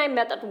Toby and I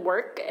met at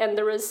work, and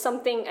there was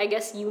something, I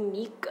guess,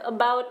 unique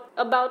about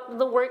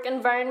the work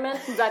environment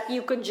that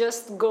you could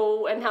just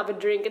go and have a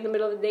drink in the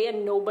middle of the day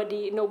and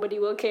nobody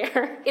will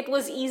care. It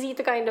was easy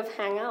to kind of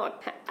hang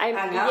out. Hang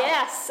out?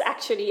 Yes,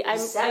 actually, I'm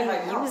said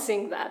hang out.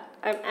 using that.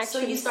 I'm actually So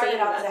you started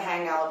saying out that. as a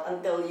hangout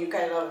until you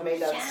kind of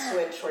made that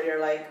switch where you're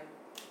like,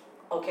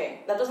 okay,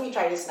 that was me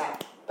trying to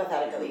snap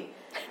pathetically.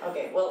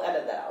 Okay, we'll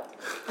edit that out.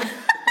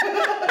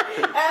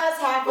 As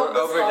half of Or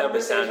this overdub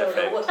a sound conversation,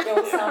 effect. there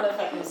was sound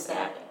effect and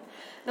snapping.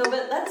 No,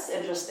 but that's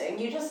interesting.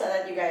 You just said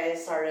that you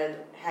guys started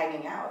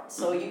hanging out.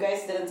 So you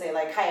guys didn't say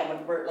like, hi,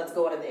 let's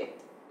go on a date.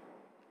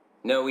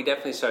 No, we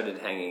definitely started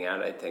hanging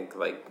out. I think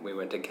like we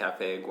went to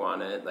Cafe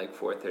Iguana at like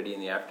 4:30 in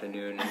the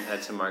afternoon and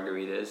had some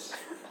margaritas.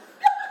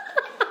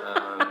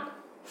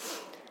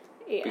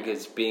 Yeah.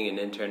 Because being an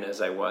intern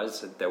as I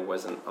was, there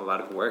wasn't a lot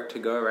of work to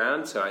go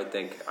around. So I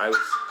think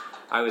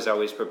I was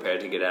always prepared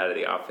to get out of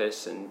the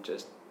office and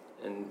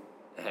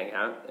hang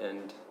out.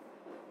 And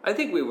I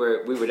think we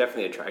were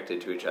definitely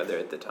attracted to each other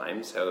at the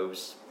time. So it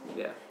was,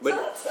 yeah.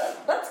 But So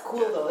that's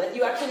cool though, that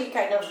you actually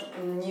kind of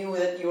knew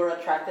that you were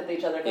attracted to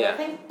each other. 'Cause Yeah. I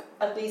think,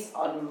 at least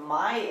on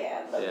my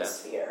end of Yeah. the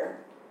sphere,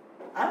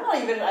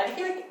 I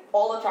feel like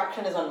all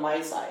attraction is on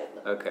my side.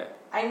 okay.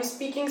 I'm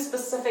speaking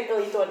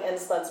specifically to an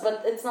instance,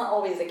 but it's not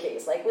always the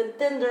case. Like with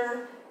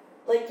Tinder,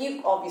 like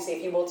you, obviously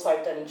if you both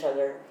swiped on each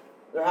other,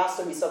 there has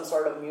to be some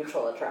sort of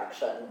mutual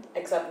attraction.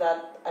 Except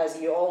that, as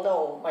you all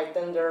know, my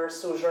Tinder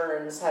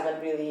sojourns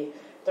haven't really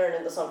turned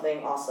into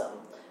something awesome.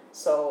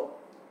 So,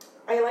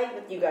 I like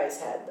that you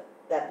guys had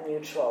that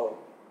mutual,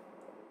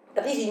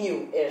 at least you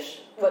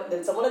knew-ish. But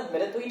did someone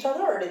admit it to each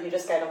other, or did you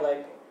just kind of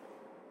like,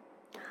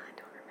 I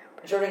don't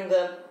remember. during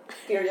the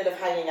period of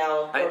hanging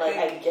out, I or like,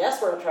 think- I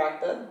guess we're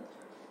attracted?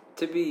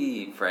 To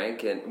be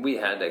frank, and we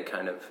had a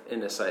kind of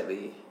in a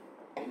slightly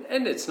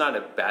And it's not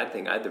a bad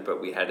thing either,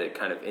 but we had a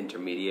kind of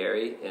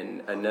intermediary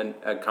in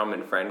a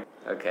common friend.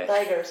 Okay.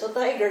 Tiger. So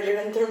Tiger, you're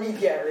an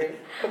intermediary.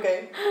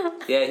 Okay.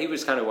 Yeah, he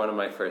was kind of one of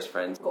my first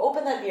friends. Go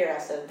open that beer,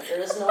 Acid. There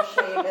is no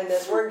shame in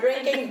this. We're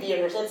drinking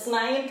beers. It's 10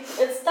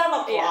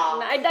 o'clock.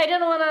 Yeah, I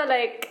didn't want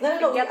to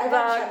No, get I've had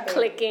the champagne.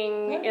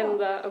 clicking No. in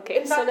the. Okay,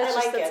 In so fact, let's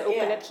I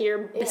open like it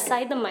here Yeah.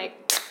 beside the mic.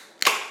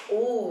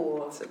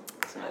 Ooh. It's a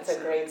nice That's a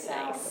great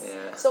sound. Nice.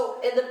 Yeah.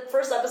 So in the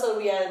first episode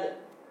we had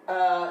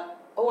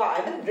oh wow,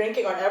 I've been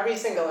drinking on every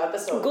single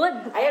episode. Good.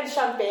 I had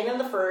champagne in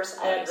the first,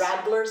 I had Nice.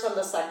 Radlers on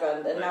the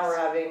second, and now Nice. we're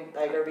having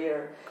Tiger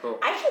beer. Cool.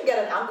 I should get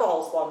an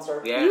alcohol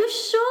sponsor. Yeah. You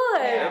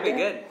should. That'd be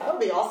good. That would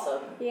be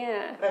awesome.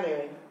 Yeah.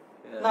 Anyway.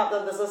 Yeah. Not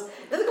that this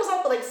goes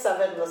out to like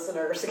 7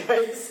 listeners,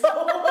 guys. So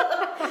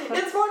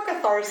it's more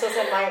catharsis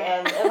on my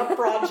end and a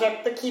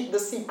project to keep the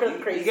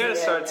secret crazy. You gotta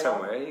start in,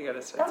 somewhere. You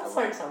gotta start Gotta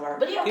somewhere. start somewhere.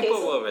 But yeah, okay, People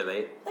so will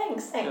relate.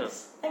 thanks.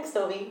 Thanks,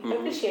 Toby. I Mhm.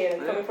 appreciate it,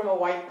 coming Yeah. from a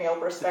white male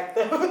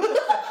perspective.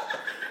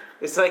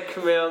 It's like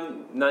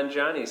Kumail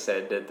Nanjiani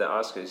said at the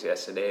Oscars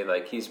yesterday.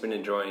 Like he's been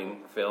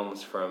enjoying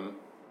films from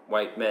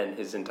white men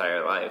his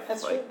entire life.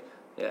 That's like, true.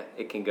 Yeah,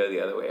 it can go the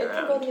other way It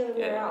around. can go the other way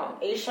Yeah.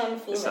 around. Asian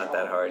female. It's not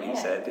that hard, he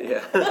said.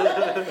 Yeah.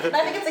 And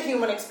I think it's a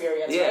human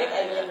experience, Yeah. right?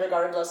 I mean,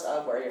 regardless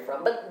of where you're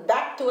from. But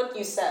back to what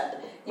you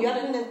said, you had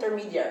an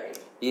intermediary.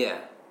 Yeah.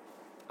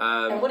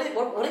 And what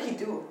did he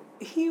do?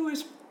 He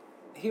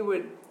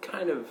would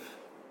kind of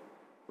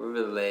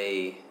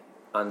relay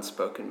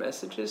unspoken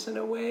messages in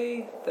a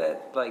way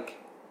that like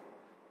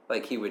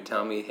he would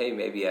tell me, hey,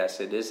 maybe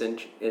Acid is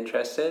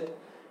interested,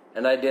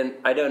 and I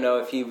don't know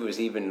if he was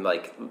even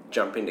like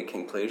jumping to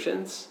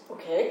conclusions.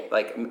 Okay.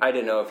 Like I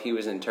don't know if he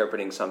was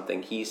interpreting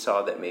something he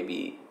saw that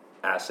maybe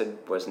Acid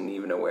wasn't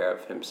even aware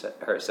of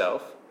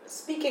herself.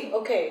 Speaking,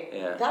 okay,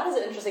 Yeah. that is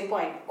an interesting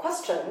point.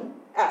 Question,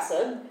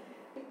 Acid,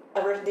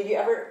 did you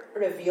ever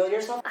reveal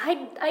yourself?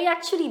 I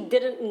actually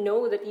didn't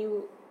know that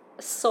you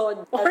saw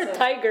As a-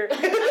 Tiger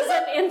as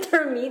an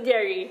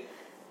intermediary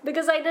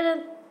because I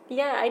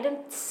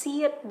didn't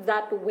see it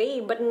that way.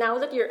 But now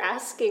that you're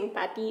asking,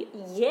 Patty,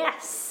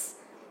 yes,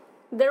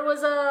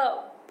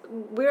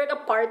 we're at a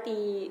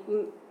party,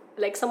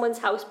 like someone's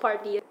house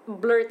party,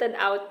 blurted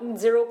out,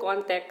 zero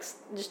context,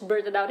 just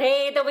blurted out,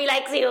 hey, Toby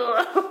likes you.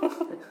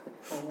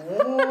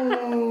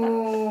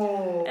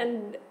 Ooh.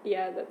 And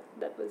yeah,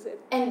 that was it.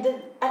 And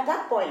at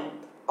that point,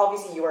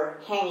 obviously you were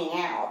hanging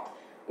out.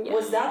 Yeah.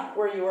 Was that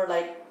where you were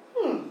like,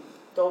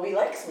 Toby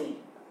likes me.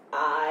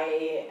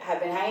 I have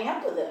been hanging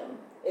out with him.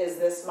 Is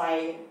this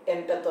my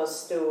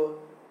impetus to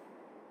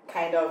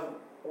kind of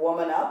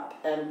woman up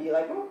and be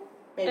like,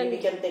 maybe we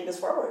can take this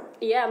forward?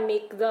 Yeah,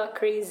 make the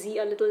crazy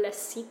a little less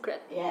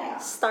secret. Yeah.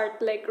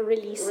 Start like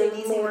releasing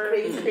more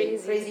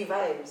crazy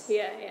vibes.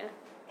 Yeah.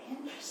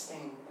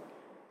 Interesting.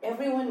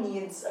 Everyone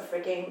needs a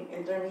freaking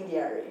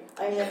intermediary.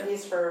 I mean, at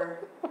least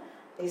for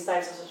these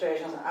types of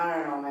situations. I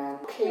don't know, man.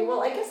 Okay,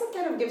 well, I guess that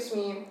kind of gives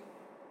me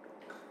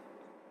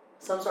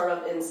some sort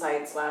of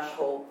insight /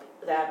 hope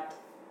that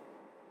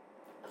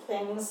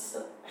things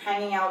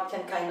hanging out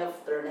can kind of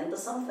turn into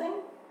something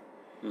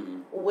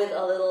with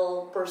a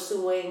little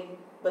pursuing,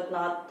 but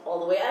not all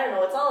the way. I don't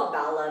know. It's all a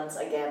balance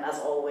again, as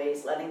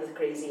always, letting the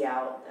crazy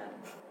out. And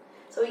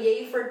so,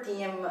 yay for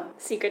team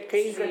Secret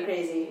crazy. Secret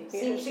crazy.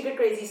 Yeah. Secret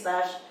crazy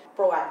 /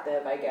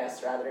 proactive, I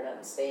guess, rather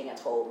than staying at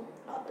home,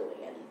 not doing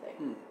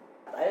anything.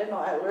 I don't know.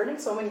 I'm learning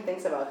so many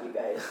things about you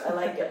guys. I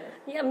like it.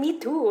 Yeah, me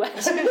too.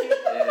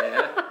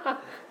 Yeah.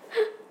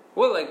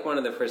 Well, like one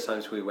of the first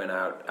times we went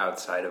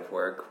outside of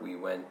work,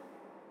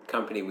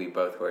 company we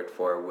both worked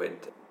for would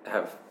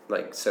have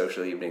like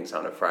social evenings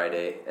on a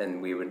Friday,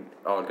 and we would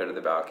all go to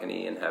the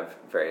balcony and have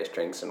various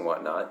drinks and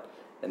whatnot.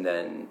 And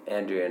then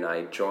Andrea and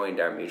I joined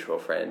our mutual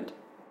friend,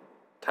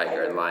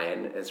 Tiger and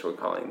Lion, as we're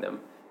calling them.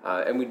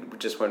 And we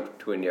just went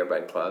to a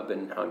nearby club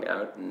and hung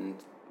out and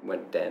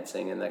went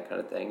dancing and that kind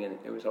of thing, and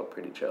it was all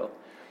pretty chill.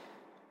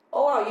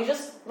 Oh wow, you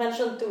just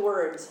mentioned 2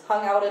 words,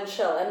 hung out and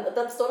chill, and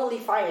that's totally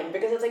fine,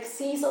 because it's like,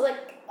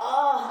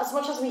 as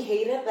much as we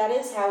hate it, that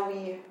is how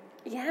we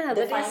Yeah, define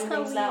that is how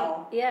things we,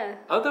 now. Yeah.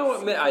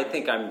 Although I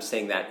think I'm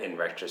saying that in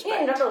retrospect.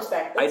 Yeah, in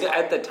retrospect, that's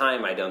At the fine.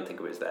 time, I don't think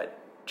it was that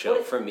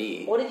chill for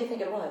me. What did you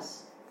think it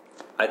was?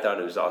 I thought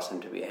it was awesome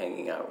to be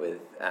hanging out with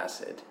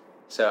Acid.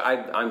 So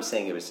I'm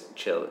saying it was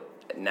chill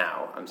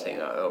now. I'm saying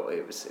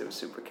it was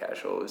super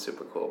casual, it was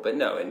super cool. But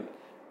no, and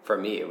for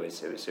me it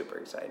was super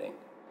exciting.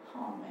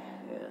 Oh man.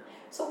 Yeah.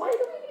 So why do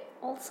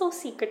we Also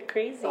secret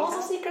crazy.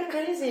 also secret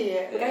crazy?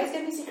 The guys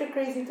can be secret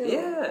crazy too.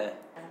 Yeah.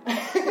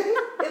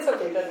 It's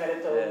okay to admit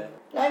it too.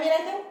 Yeah. I mean,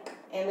 I think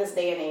in this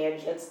day and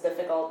age, it's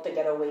difficult to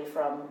get away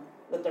from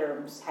the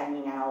terms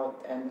hanging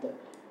out and,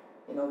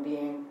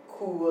 being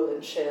cool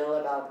and chill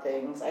about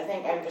things. I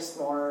think I'm just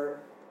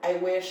I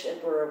wish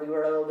we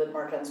were a little bit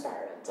more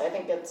transparent. I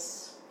think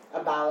it's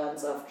a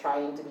balance of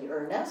trying to be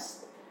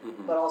earnest,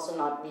 but also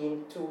not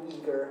being too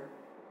eager.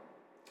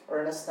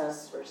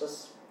 Earnestness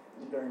versus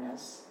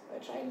eagerness,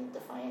 which I need to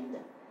find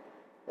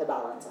the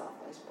balance of,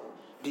 I suppose.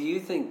 Do you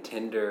think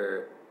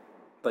Tinder,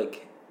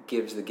 like,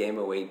 gives the game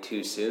away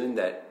too soon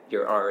that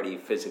you're already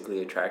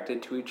physically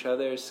attracted to each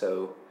other.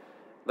 So,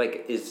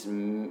 like, is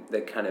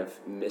the kind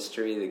of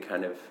mystery, the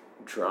kind of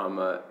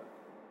drama,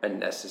 a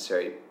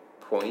necessary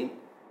point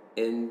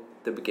in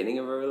the beginning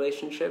of a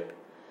relationship?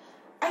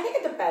 I think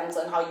it depends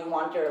on how you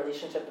want your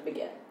relationship to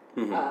begin.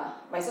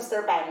 My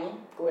sister Penny,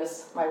 who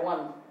is my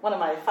one of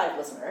my 5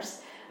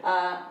 listeners,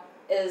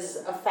 is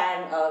a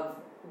fan of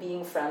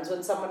being friends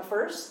with someone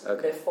first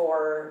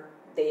before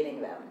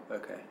dating them.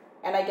 Okay.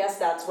 And I guess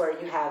that's where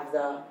you have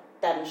the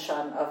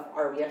tension of,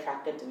 are we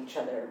attracted to each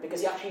other?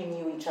 Because you actually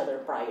knew each other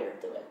prior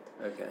to it.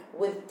 Okay.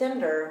 With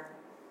Tinder,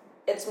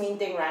 it's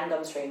meeting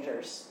random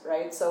strangers,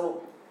 right?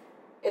 So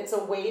it's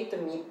a way to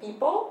meet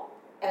people,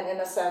 and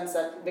in a sense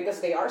that because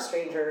they are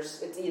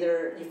strangers, it's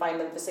either you find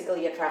them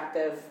physically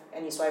attractive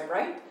and you swipe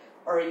right,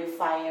 or you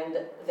find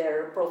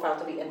their profile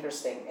to be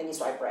interesting and you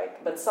swipe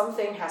right. But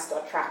something has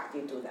to attract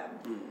you to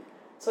them.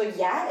 So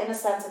yeah, in a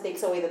sense, it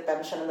takes away the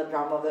tension and the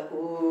drama of the,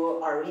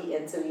 ooh, are we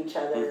into each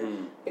other?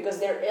 Because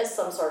there is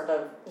some sort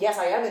of, yes,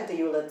 I am into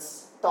you,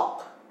 let's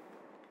talk.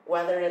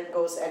 Whether it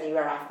goes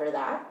anywhere after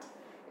that,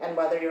 and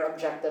whether your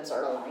objectives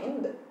are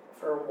aligned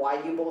for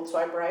why you both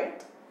swipe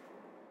right,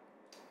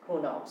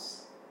 who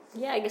knows?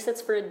 Yeah, I guess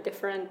it's for a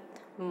different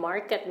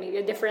market, maybe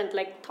a different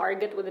like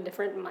target with a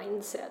different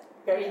mindset.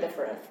 Very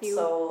different.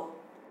 So,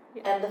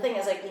 and the thing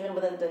is, like, even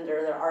within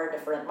Tinder, there are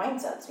different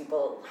mindsets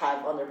people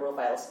have on their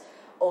profiles.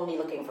 Only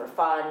looking for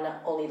fun,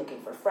 only looking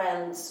for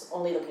friends,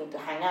 only looking to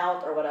hang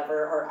out or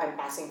whatever, or I'm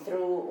passing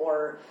through,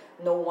 or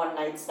no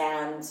one-night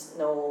stands,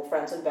 no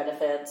friends with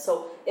benefits.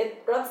 So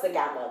it runs the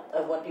gamut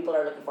of what people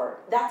are looking for.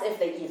 That's if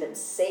they even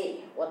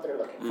say what they're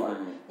looking for.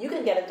 You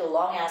can get into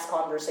long-ass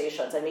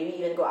conversations and maybe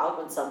even go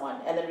out with someone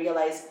and then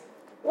realize,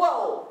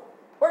 whoa,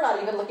 we're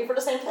not even looking for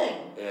the same thing.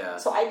 Yeah.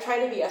 So I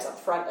try to be as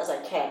upfront as I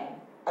can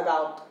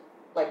about,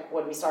 like,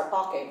 when we start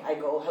talking, I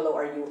go, hello,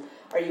 are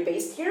you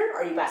based here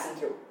or are you passing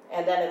through?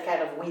 And then it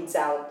kind of weeds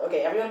out,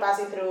 okay, everyone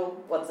passing through,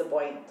 what's the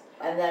point?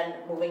 And then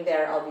moving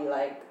there, I'll be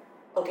like,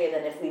 okay,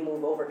 then if we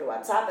move over to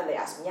WhatsApp and they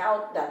ask me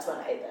out, that's when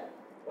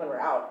when we're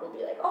out, we'll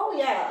be like, oh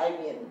yeah, I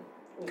mean,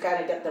 you kind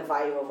of get the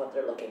vibe of what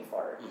they're looking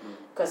for.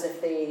 Because if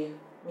they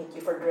meet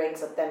you for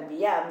drinks at 10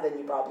 p.m., then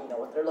you probably know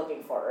what they're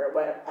looking for.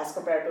 But as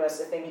compared to us,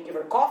 if they meet you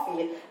for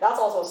coffee, that's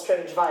also a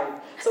strange vibe.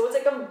 So it's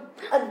like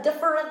a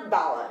different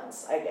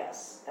balance, I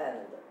guess. And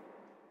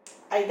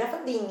I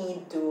definitely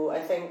need to, I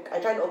think, I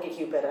tried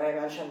OkCupid, and I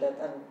mentioned it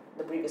in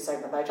the previous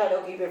segment. I tried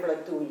OkCupid for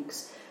like 2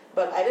 weeks,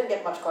 but I didn't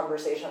get much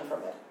conversation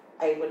from it.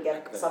 I would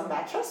get some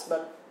matches,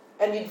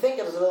 and you'd think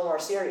it was a little more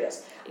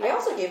serious. I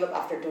also gave up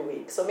after 2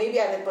 weeks, so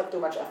maybe I didn't put too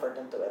much effort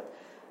into it.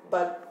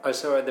 But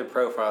so are the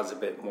profiles a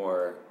bit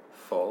more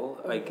full?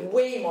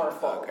 Way more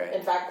full. Okay.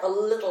 In fact, a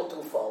little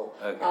too full.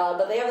 Okay.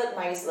 But they have that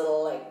nice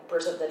little like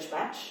percentage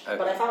match. Okay.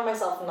 But I found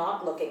myself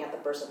not looking at the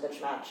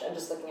percentage match and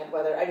just looking at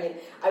whether, I mean,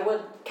 I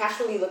would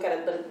casually look at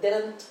it, but it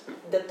didn't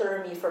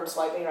deter me from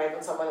swiping right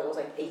on someone that was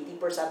like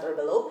 80% or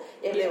below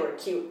if they were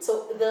cute.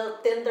 So the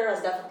Tinder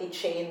has definitely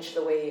changed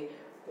the way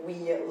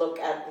we look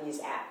at these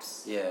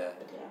apps. Yeah.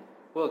 But yeah.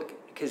 Well,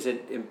 because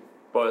it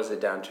boils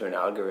it down to an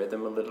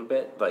algorithm a little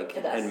bit. Like,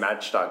 It does. and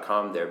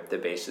Match.com, the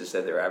basis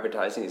that they're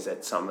advertising is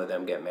that some of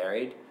them get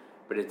married,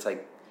 but it's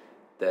like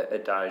the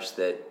adage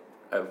that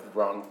a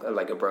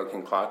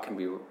broken clock can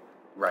be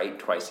right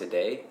twice a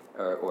day,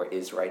 or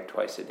is right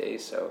twice a day.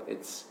 So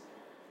it's,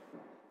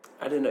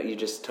 I don't know, you're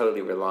just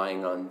totally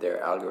relying on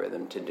their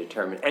algorithm to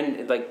determine,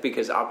 and like,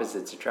 because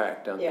opposites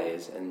attract, don't Yeah. they?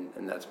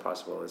 And that's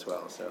possible as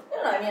well. So I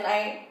don't know, I mean,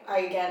 I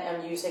again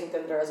am using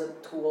Tinder as a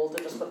tool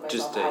to just put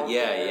myself out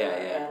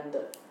there and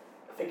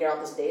figure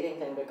out this dating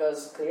thing,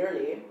 because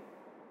clearly,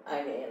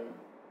 I mean,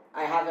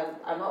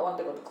 I'm not one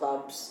to go to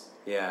clubs.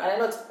 yeah. And I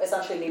know it's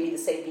essentially maybe the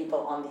same people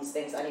on these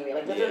things anyway.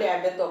 Like literally,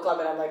 I've been to a club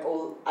and I'm like,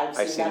 oh, I've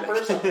seen that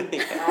person.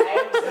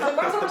 The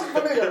person was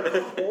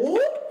familiar.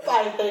 Whoop!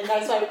 I think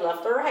I swiped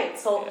left or right.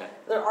 So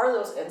there are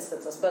those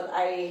instances, but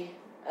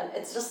and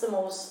it's just the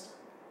most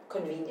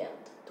convenient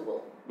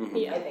tool,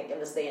 I think, in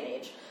this day and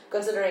age.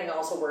 Considering I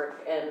also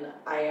work and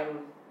I am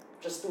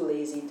just too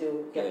lazy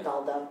to get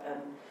dolled up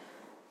and.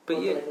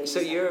 But so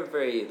you're a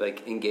very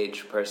like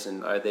engaged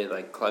person. Are they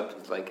like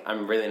clubs? Like,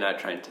 I'm really not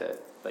trying to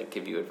like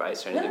give you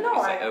advice or anything.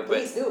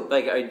 Please do.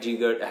 Like, do you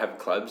go to have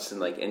clubs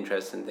and like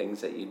interests and things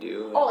that you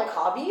do? Oh, like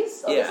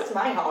hobbies? Oh, Yeah. This is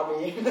my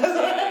hobby.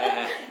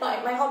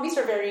 My hobbies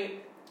are very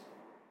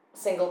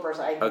single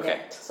person. I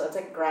knit, so it's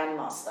like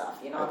grandma stuff.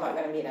 You know, I'm not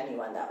going to meet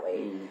anyone that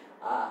way.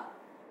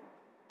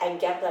 I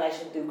get that I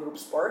should do group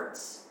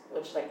sports,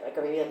 which like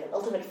maybe like an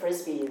ultimate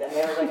frisbee. Then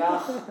I was like,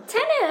 oh,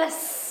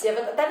 Tennis! yeah,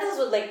 but tennis is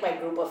with like my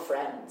group of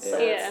friends. So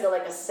it's still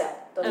like a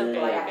set of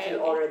people I actually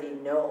already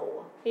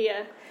know.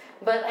 Yeah.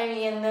 But I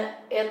mean,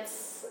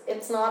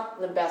 it's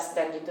not the best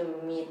venue to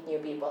meet new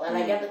people. And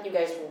I get that you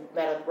guys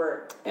met at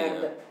work.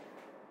 And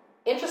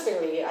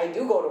interestingly, I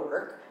do go to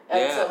work.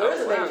 And so there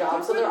is a big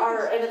job. So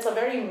and it's a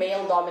very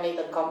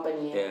male-dominated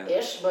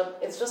company-ish, but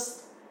it's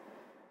just,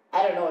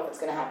 I don't know if it's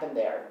going to happen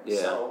there.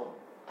 Yeah. So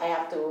I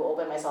have to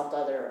open myself to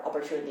other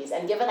opportunities.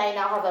 And given I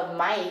now have a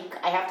mic,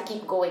 I have to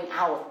keep going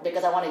out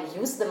because I want to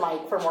use the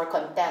mic for more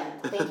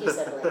content. Thank you,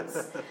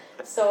 siblings.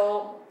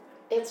 So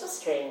it's just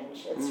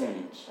strange. It's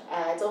strange.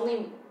 It's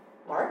only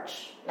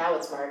March. Now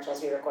it's March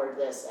as we record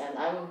this, and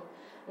I'm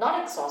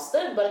not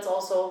exhausted, but it's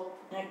also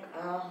like,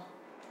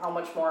 how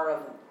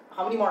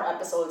many more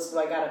episodes do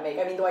I gotta make?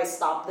 I mean, do I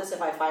stop this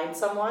if I find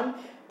someone?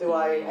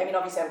 I mean,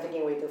 obviously I'm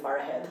thinking way too far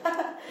ahead.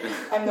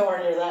 I'm nowhere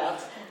near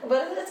that.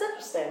 But it's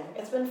interesting.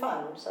 It's been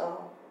fun.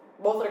 So,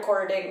 both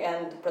recording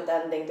and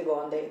pretending to go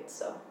on dates.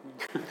 So,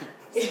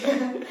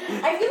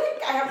 I feel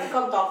like I have to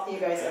come talk to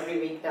you guys every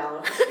week now.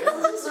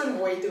 This has been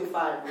way too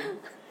fun.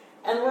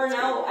 And we're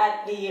now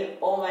at the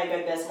oh my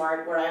goodness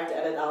mark where I have to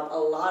edit out a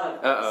lot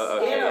of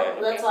things. Okay.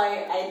 That's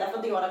why I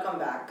definitely want to come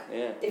back.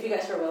 Yeah. If you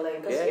guys are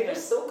willing, because you're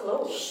just so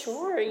close.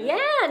 Sure,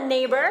 yeah,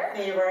 neighbor.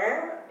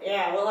 Neighbor.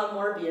 Yeah, we'll have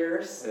more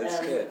beers. That's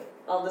and good.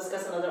 I'll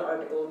discuss another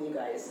article with you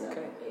guys.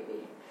 Okay.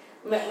 Maybe.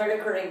 My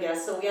recurring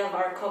guests. So we have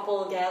our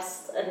couple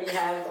guests, and we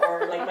have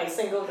our my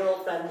single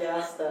girlfriend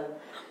guest, and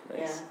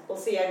Nice. yeah, we'll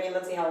see. I mean,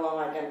 let's see how long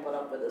I can put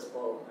up with this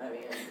bull. I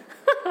mean,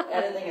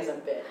 editing is a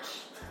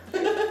bitch.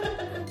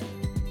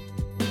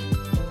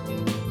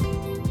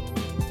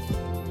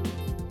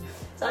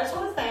 So I just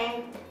want to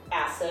thank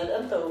Acid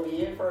and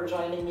Toby for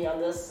joining me on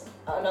this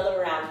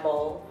another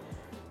ramble.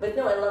 But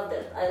no, I loved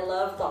it. I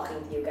love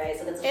talking to you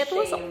guys, and it's a It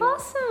was shame.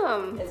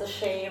 awesome. It's a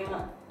shame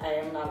I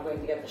am not going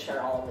to get to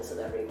share all of this with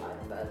everyone.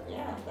 But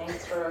yeah,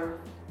 thanks for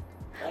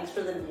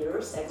the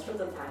viewers. Thanks for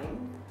the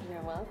time.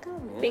 You're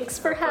welcome. Yeah, Thanks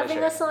for our having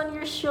pleasure. us on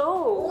your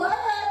show. What?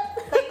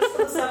 Thanks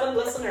to the 7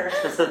 listeners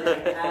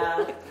listening.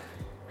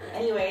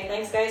 Anyway,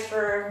 thanks guys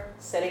for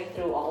sitting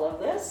through all of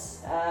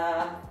this.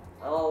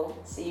 I'll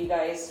see you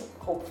guys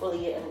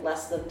hopefully in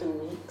less than 2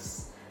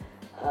 weeks.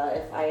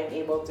 If I am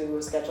able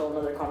to schedule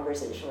another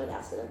conversation with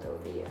Acid and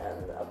Toby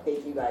and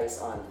update you guys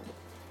on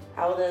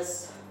how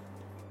this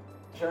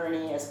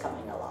journey is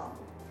coming along.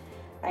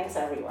 Thanks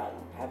everyone.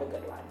 Have a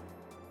good one.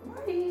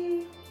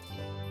 Bye.